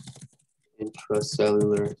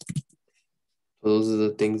intracellular. So those are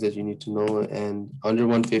the things that you need to know. And under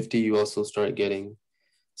 150, you also start getting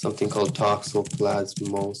something called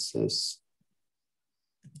toxoplasmosis.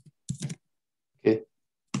 Okay.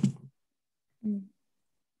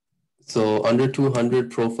 So under 200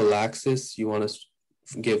 prophylaxis, you want to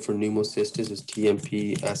give for pneumocystis is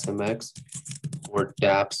TMP, SMX, or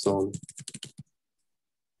dapsone.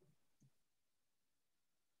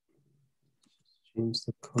 Change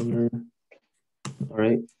the color. All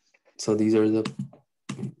right. So these are the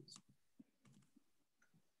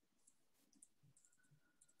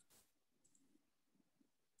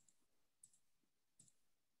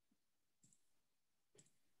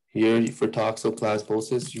here for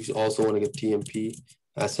toxoplasmosis, you also want to get TMP,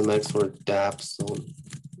 SMX, or dapsone.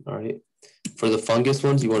 All right. For the fungus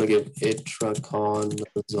ones, you want to give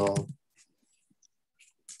itraconazole.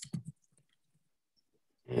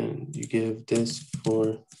 And you give this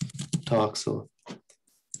for toxo.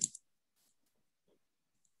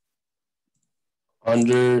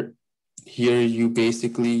 Under here, you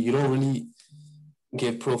don't really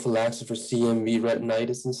give prophylaxis for CMV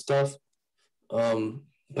retinitis and stuff.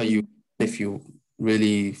 But if you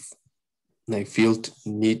really like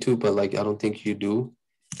need to, but like I don't think you do.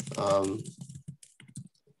 But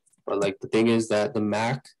like the thing is that the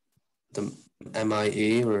MAC, the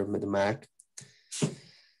MIA or the MAC,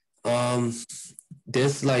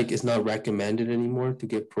 this like is not recommended anymore to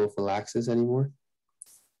give prophylaxis anymore.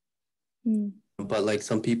 But like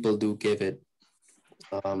some people do give it.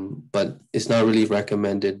 But it's not really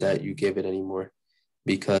recommended that you give it anymore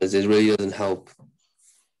because it really doesn't help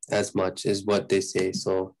as much is what they say.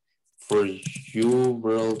 So for you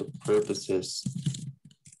world purposes,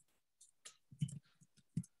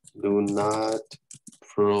 do not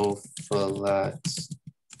prophylax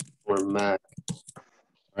for MAC.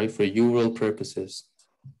 Right? For you world purposes,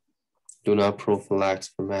 do not prophylax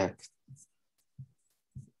for MAC.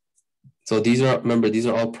 So these are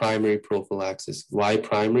all primary prophylaxis. Why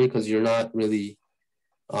primary? Because you're not really,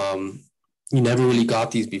 you never really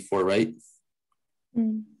got these before, right?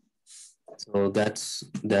 So that's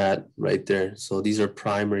that right there. So these are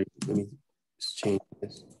primary. Let me just change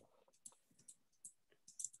this.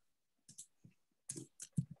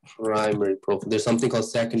 Primary prophylaxis. There's something called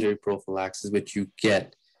secondary prophylaxis, which you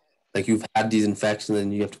get. Like you've had these infections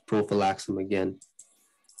and you have to prophylax them again.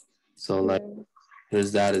 So like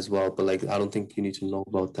there's that as well. But like I don't think you need to know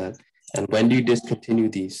about that. And when do you discontinue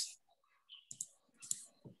these?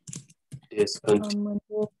 Discontinue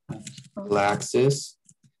prophylaxis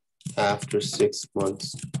after 6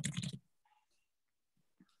 months.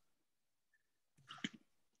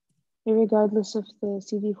 Regardless of the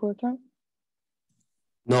CD4 count?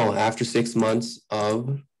 No, after 6 months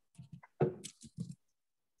of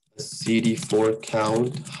CD4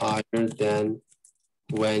 count higher than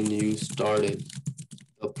when you started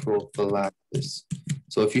the prophylaxis.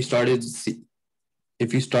 So if you started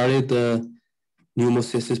the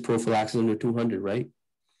pneumocystis prophylaxis under 200, right?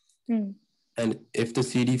 And if the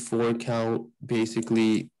CD4 count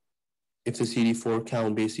basically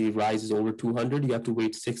rises over 200, you have to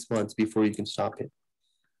wait 6 months before you can stop it.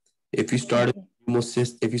 If you started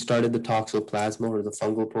the toxoplasma or the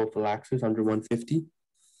fungal prophylaxis under 150,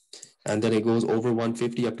 and then it goes over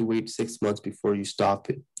 150, you have to wait 6 months before you stop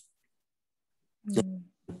it.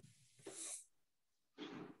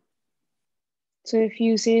 So if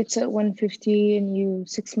you say it's at 150 and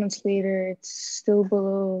 6 months later, it's still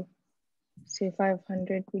below, say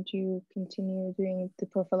 500, would you continue doing the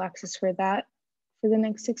prophylaxis for that for the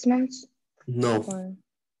next 6 months? No. Okay.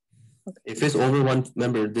 If it's over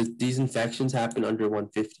remember, these infections happen under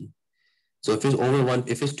 150. So if it's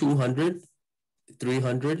if it's 200,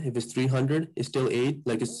 300, if it's 300, it's still 8.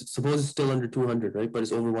 Like suppose it's still under 200, right? But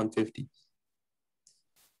it's over 150.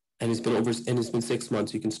 And it's been 6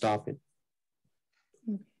 months, you can stop it.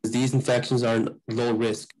 These infections are low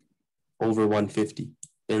risk over 150.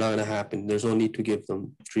 They're not going to happen. There's no need to give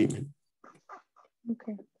them treatment.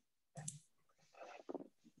 Okay.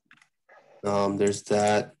 There's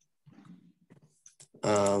that.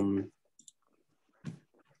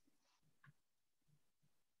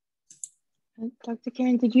 Dr.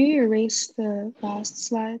 Karan, did you erase the last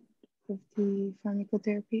slide of the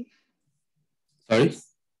pharmacotherapy? Sorry?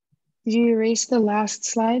 Did you erase the last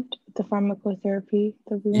slide, the pharmacotherapy?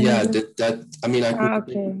 Yeah, I mean, I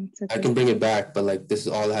can bring it back, but like this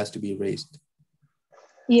all has to be erased.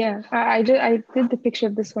 Yeah, I did the picture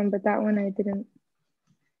of this one, but that one I didn't.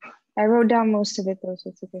 I wrote down most of it though, so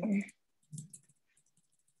it's okay.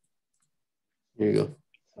 Here you go.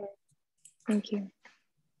 Sorry. Thank you.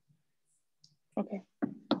 Okay.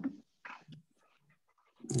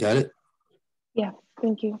 Got it? Yeah,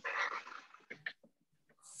 thank you.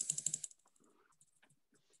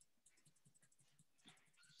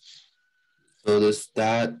 So there's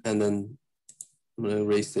that, and then I'm gonna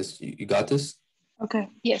erase this. You got this? Okay.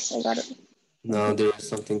 Yes, I got it. Now there's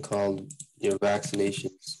something called your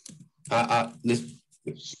vaccinations. Let's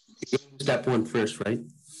step one first, right?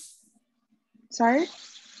 Sorry?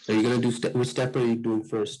 Are you gonna do which step are you doing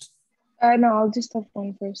first? No, I'll do step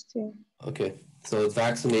one first. Yeah. Okay, so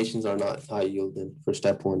vaccinations are not high yield then for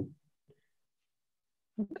step one.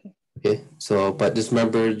 Okay. Okay, so but just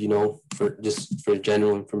remember, for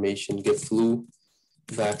general information, get flu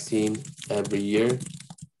vaccine every year.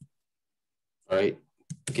 All right,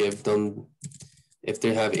 give them, if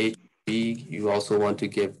they have HIV, you also want to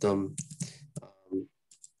give them,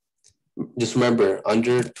 just remember,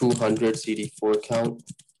 under 200 CD4 count,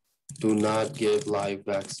 do not give live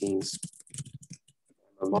vaccines.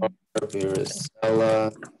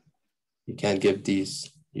 Varicella, you can't give these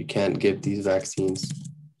vaccines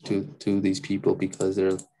to these people because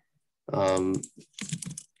they're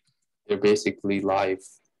basically live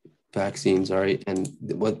vaccines, all right? And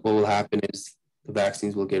what will happen is the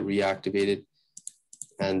vaccines will get reactivated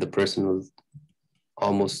and the person will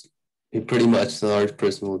pretty much the large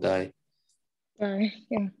person will die.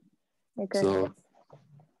 Yeah. Okay. So,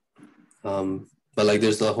 but like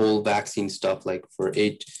there's the whole vaccine stuff like for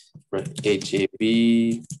HIV,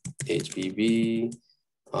 HPV,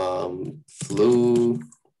 flu,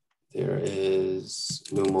 there is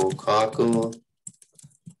pneumococcal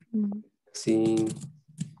vaccine.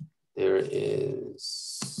 There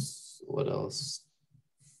is, what else?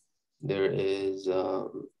 There is,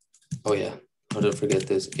 oh yeah, how did I forget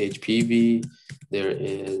this? HPV. There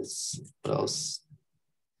is, what else?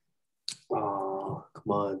 Oh,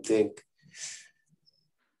 come on, think.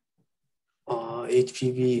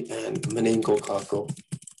 HPV and meningococcal.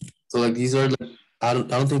 So like these are like, I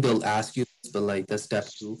don't think they'll ask you this, but like that's step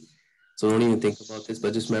two. So don't even think about this,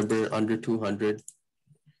 but just remember under 200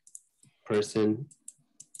 person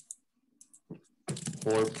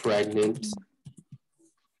or pregnant,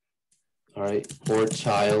 all right, or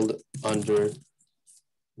child under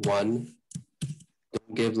 1.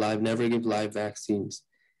 Don't give live, never give live vaccines.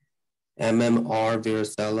 MMR,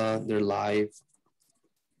 varicella, they're live.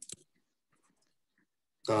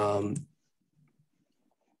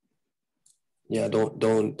 Yeah,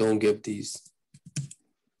 don't give these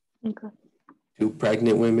Okay. to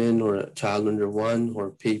pregnant women or a child under 1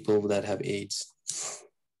 or people that have AIDS.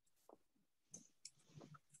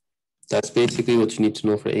 That's basically what you need to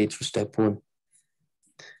know for AIDS for step 1.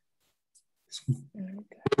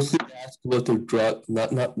 Mostly they ask about the drug,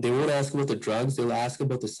 they won't ask about the drugs, they'll ask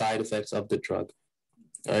about the side effects of the drug.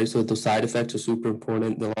 All right, so the side effects are super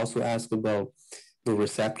important. They'll also ask about the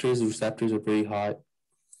receptors. The receptors are pretty hot.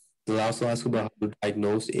 They'll also ask about how to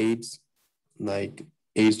diagnose AIDS, like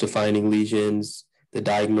AIDS-defining lesions, the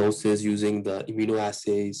diagnosis using the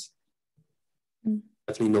immunoassays.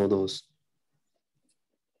 Definitely know those.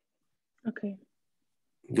 Okay.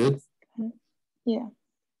 Good? Yeah.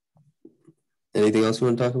 Anything else you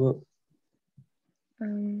want to talk about?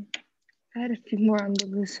 I had a few more on the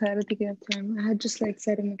list. I don't think I have time. I had just like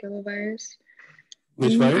cytomegalovirus.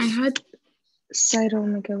 Which virus? I had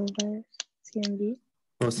cytomegalovirus, CMV.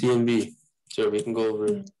 Oh, CMV. Sure, we can go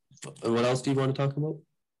over. And what else do you want to talk about?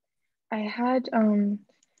 I had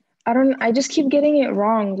I just keep getting it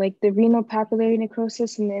wrong, like the renal papillary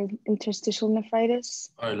necrosis and the interstitial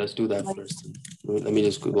nephritis. All right, let's do that first. Let me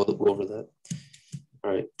just go over that.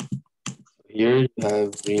 All right. Here you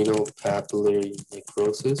have renal papillary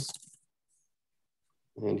necrosis.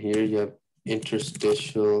 And here you have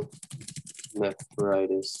interstitial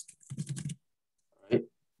nephritis. All right.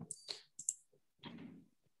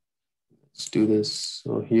 Let's do this.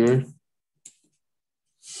 So here,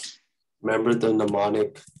 remember the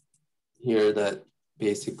mnemonic here that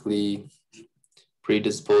basically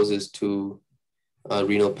predisposes to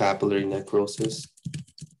renal papillary necrosis.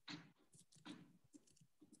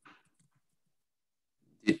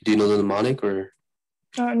 Do you know the mnemonic or?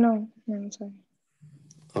 No, I'm sorry.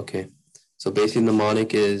 Okay, so basically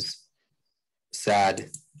mnemonic is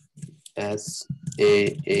SAD,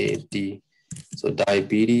 SAAD. So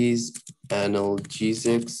diabetes,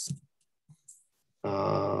 analgesics,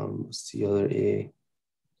 what's the other A?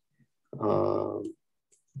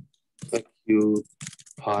 Acute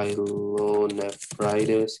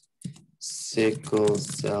pyelonephritis, sickle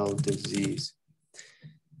cell disease.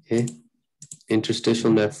 Okay,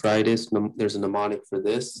 interstitial nephritis, there's a mnemonic for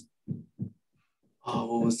this. Oh,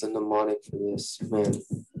 what was the mnemonic for this? Man,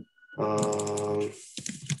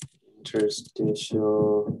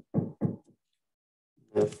 Interstitial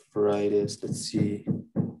nephritis. Let's see.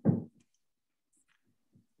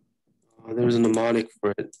 There was a mnemonic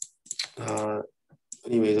for it.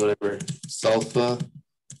 Anyways, whatever. Sulfa,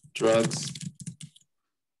 drugs.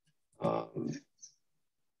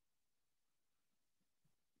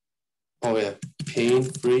 Oh yeah,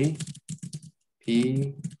 pain-free.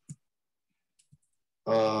 P.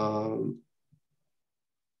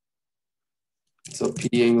 So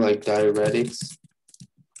peeing like diuretics,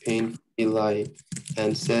 pain-free like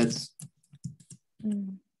NSAIDs.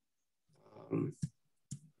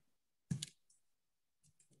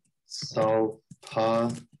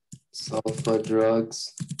 Sulfa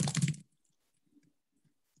drugs.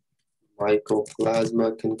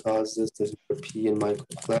 Mycoplasma can cause this. There's a P in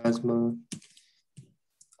mycoplasma.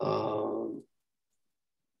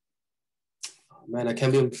 Man, I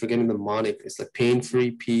can't believe I'm forgetting the mnemonic. It's like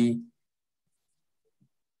pain-free P.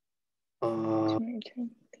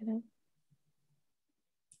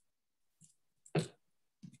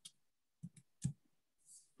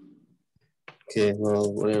 Okay,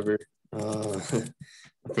 well, whatever. I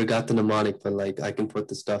forgot the mnemonic, but like I can put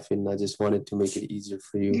the stuff in. I just wanted to make it easier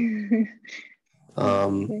for you.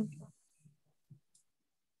 Okay.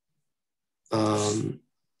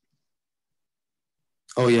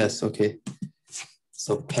 Oh yes, okay.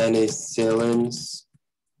 So penicillins,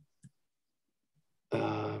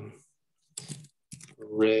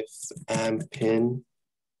 rifampin.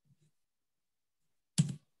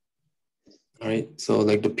 All right, so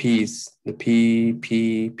like the P's, the P,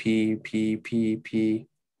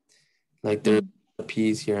 like there are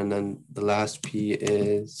P's here, and then the last P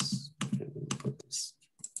is, put this,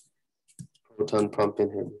 proton pump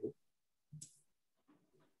inhibitor.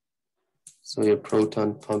 So your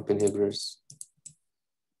proton pump inhibitors,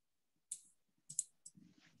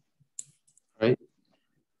 right?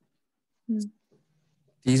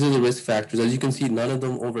 These are the risk factors. As you can see, none of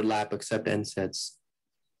them overlap except NSAIDs.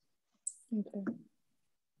 Okay.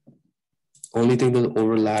 Only thing that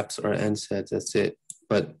overlaps are NSAIDs, that's it.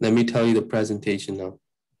 But let me tell you the presentation now.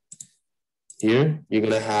 Here, you're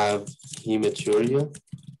gonna have hematuria.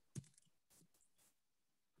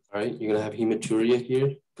 All right, you're gonna have hematuria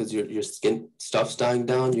here because your skin stuff's dying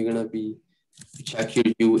down. You're gonna be, check your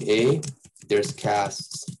UA, there's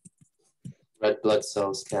casts, red blood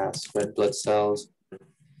cells casts, red blood cells,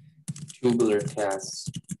 tubular casts,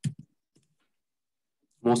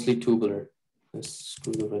 mostly tubular. Let's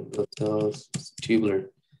screw the red blood cells,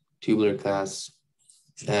 tubular casts,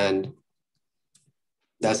 and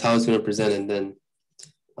that's how it's gonna present. And then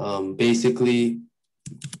basically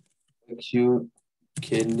acute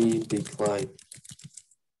kidney decline.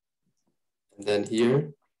 And then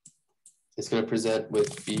here, it's going to present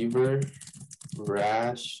with fever,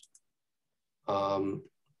 rash,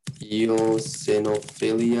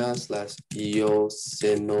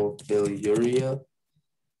 eosinophilia/eosinophiliuria.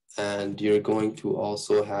 And you're going to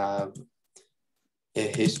also have a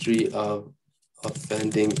history of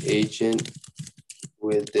offending agent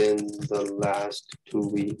within the last 2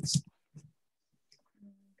 weeks.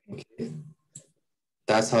 Okay.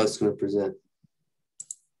 That's how it's going to present.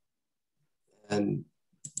 And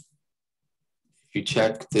if you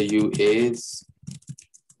check the UAs,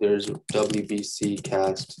 there's WBC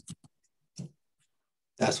cast.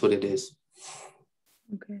 That's what it is.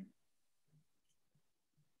 Okay.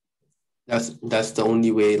 That's the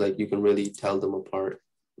only way like you can really tell them apart.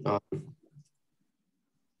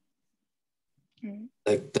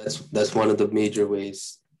 Like that's one of the major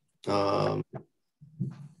ways.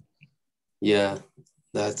 Yeah,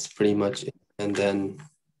 that's pretty much it. And then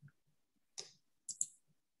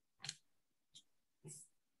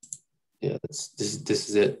yeah, this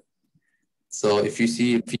is it. So if you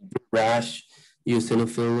see a fever, rash,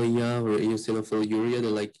 eosinophilia or eosinophiliuria,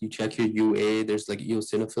 then like you check your UA, there's like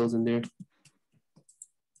eosinophils in there.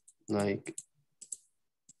 Like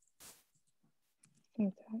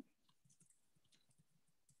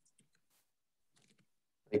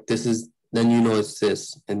this is, then you know it's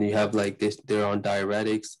this. And you have like this, they're on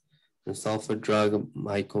diuretics, and sulfa drug,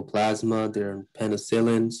 mycoplasma, they're on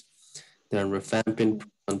penicillins, they're on rifampin,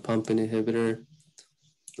 on pump inhibitor.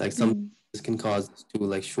 Like some this can cause this too,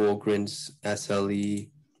 like Sjogren's, SLE,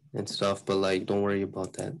 and stuff, but like don't worry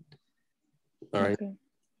about that. All right. Okay.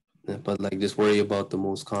 But like just worry about the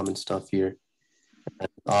most common stuff here. And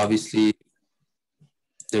obviously,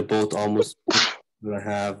 they're both almost gonna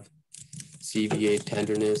have CV8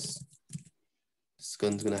 tenderness. This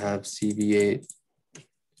gun's gonna have CV8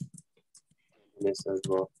 tenderness as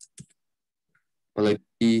well. But like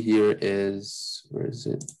key here is, where is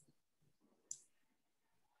it?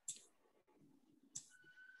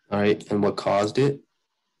 All right, and what caused it?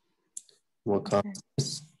 What caused Okay.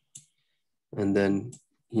 this? And then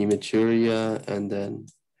hematuria, and then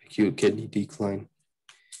acute kidney decline,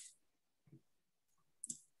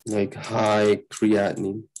 like high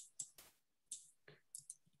creatinine.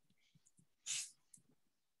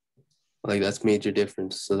 Like that's major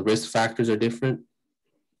difference. So the risk factors are different.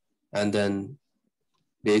 And then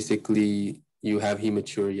basically you have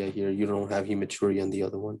hematuria here. You don't have hematuria on the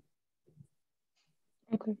other one.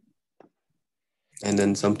 Okay. And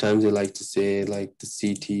then sometimes they like to say like the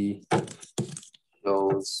CT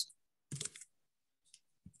shows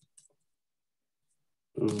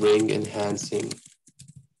ring enhancing.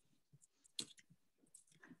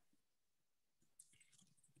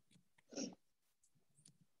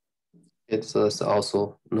 It's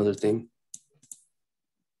also another thing.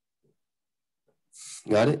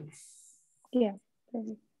 Got it? Yeah.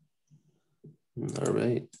 Perfect. All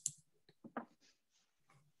right.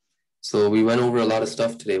 So we went over a lot of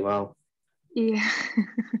stuff today. Wow. Yeah.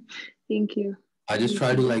 Thank you. I just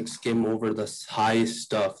try to like skim over the high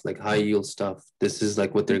stuff, like high yield stuff. This is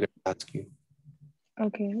like what they're gonna ask you.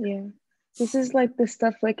 Okay, yeah. This is like the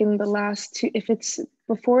stuff like in the last two, if it's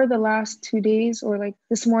before the last 2 days or like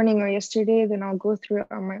this morning or yesterday, then I'll go through it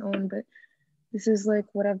on my own. But this is like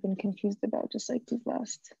what I've been confused about just like these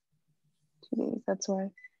last 2 days. That's why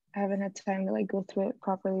I haven't had time to like go through it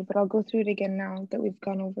properly. But I'll go through it again now that we've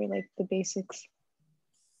gone over like the basics.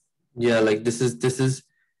 Yeah, like this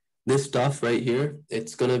stuff right here,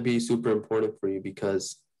 it's gonna be super important for you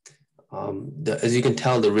because as you can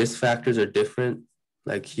tell, the risk factors are different.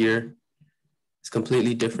 Like here, it's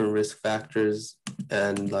completely different risk factors,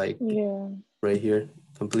 and like Yeah, right here,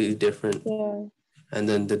 completely different. yeah. And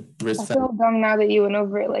then the I risk factor. feel dumb now that you went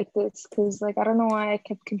over it like this because like I don't know why I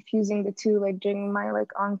kept confusing the two like during my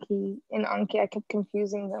like Anki I kept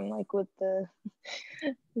confusing them like with the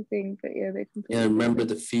thing, but yeah, they're Yeah, completely remember different.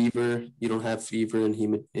 the fever. You don't have fever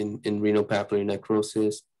in renal papillary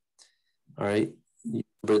necrosis. All right. You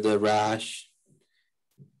remember the rash.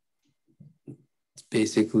 It's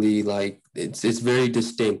basically like it's very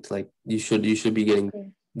distinct. Like you should be getting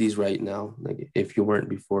Okay. these right now, like if you weren't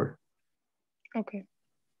before. Okay.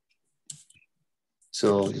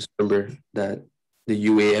 So just remember that the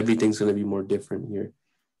UA, everything's gonna be more different here.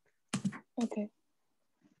 Okay.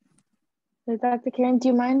 So Dr. Karen, do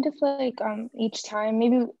you mind if like each time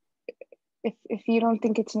maybe if you don't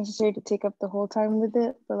think it's necessary to take up the whole time with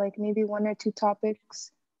it, but like maybe one or two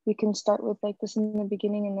topics we can start with like this in the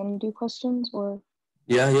beginning and then do questions or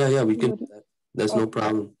Yeah. We can what? do that. That's no Okay.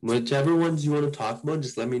 problem. Whichever ones you want to talk about,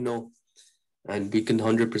 just let me know. And we can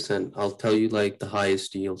 100%. I'll tell you like the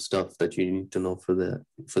highest yield stuff that you need to know for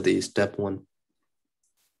the step one.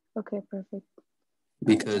 Okay, perfect. All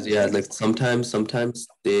right, Because sounds yeah, good. like sometimes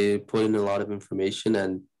they put in a lot of information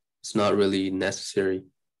and it's not really necessary.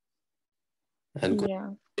 And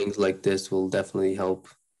Yeah. things like this will definitely help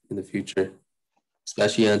in the future,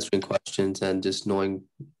 especially answering questions and just knowing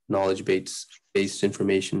knowledge based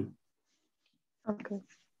information. Okay.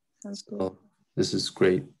 Sounds good. So this is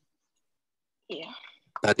great. Yeah.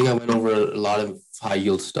 I think I went over a lot of high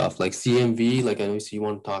yield stuff like CMV. Like I know you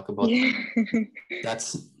want to talk about Yeah.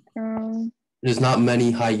 that's um. there's not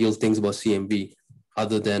many high yield things about CMV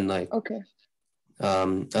other than like Okay.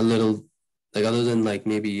 a little like other than like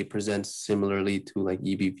maybe it presents similarly to like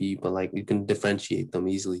EBV, but like you can differentiate them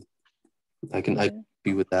easily. I Yeah.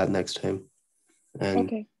 be with that next time. And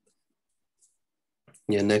Okay.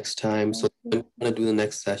 yeah, next time. So Sounds good. I'm gonna do the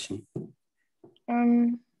next session.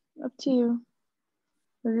 Um. Up to you.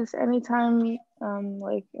 Is this anytime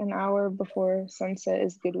like an hour before sunset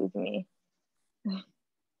is good with me.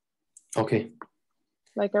 Okay.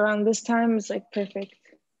 Like around this time is like perfect.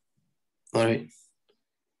 All right.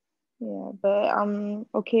 Yeah, but I'm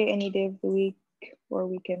okay any day of the week or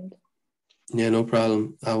weekend. Yeah, no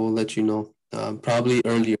problem. I will let you know. Probably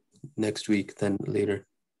earlier next week than later.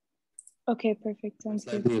 Okay, perfect. Sounds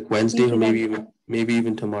Most good. likely like Wednesday Thank or you, Dr. maybe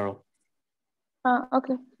even tomorrow.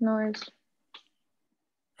 Okay, no worries.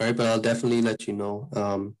 All right, but I'll definitely let you know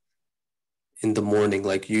in the morning.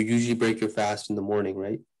 Like you usually break your fast in the morning,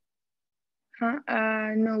 right? Huh?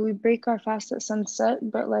 No, we break our fast at sunset,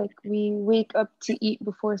 but like we wake up to eat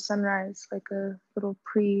before sunrise, like a little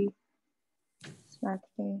pre-snack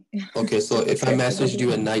thing. Okay, so Like a if I stretch messaged activity.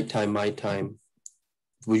 you at nighttime, my time,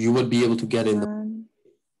 you would be able to get in the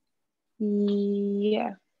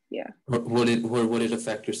Yeah, yeah. would it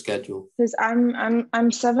affect your schedule? Because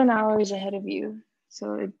I'm 7 hours ahead of you.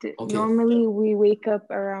 So Okay. normally we wake up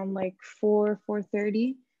around like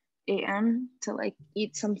 4:30 a.m. to like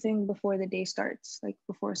eat something before the day starts, like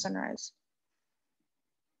before sunrise.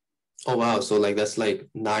 Oh, wow. So like that's like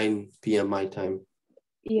 9 p.m. my time.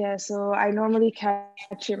 Yeah, so I normally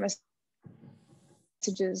catch your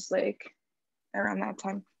messages like around that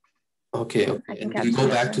time. Okay, I okay. can And do you catch go them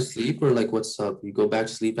back to then. sleep or like what's up? You go back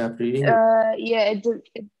to sleep after eating or Yeah,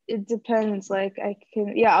 it depends. Like I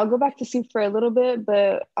can, yeah, I'll go back to sleep for a little bit,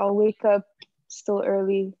 but I'll wake up still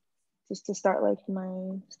early just to start like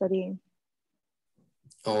my studying.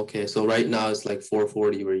 oh, okay. So right now it's like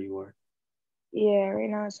 4:40 where you are. Yeah, right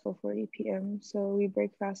now it's 4:40 p.m. So we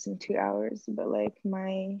break fast in 2 hours, but like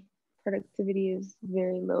my productivity is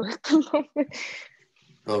very low at the moment.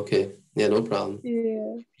 Okay. Yeah, no problem.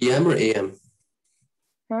 Yeah. PM or AM?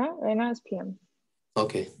 Huh? Right now it's p.m.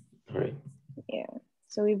 Okay. All right. Yeah.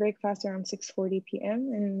 So we break fast around 6:40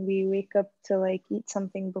 p.m. and we wake up to like eat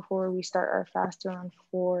something before we start our fast around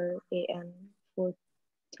 4 a.m., 4:10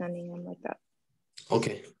 a.m. like that.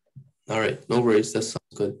 Okay. All right. No worries. That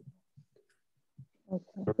sounds good.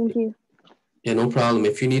 Okay. All Thank right. you. Yeah, no problem.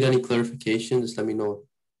 If you need any clarification, just let me know.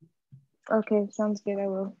 Okay, sounds good. I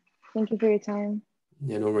will. Thank you for your time.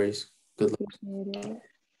 Yeah, no worries. I Good luck. appreciate it.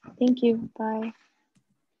 Thank you. Bye.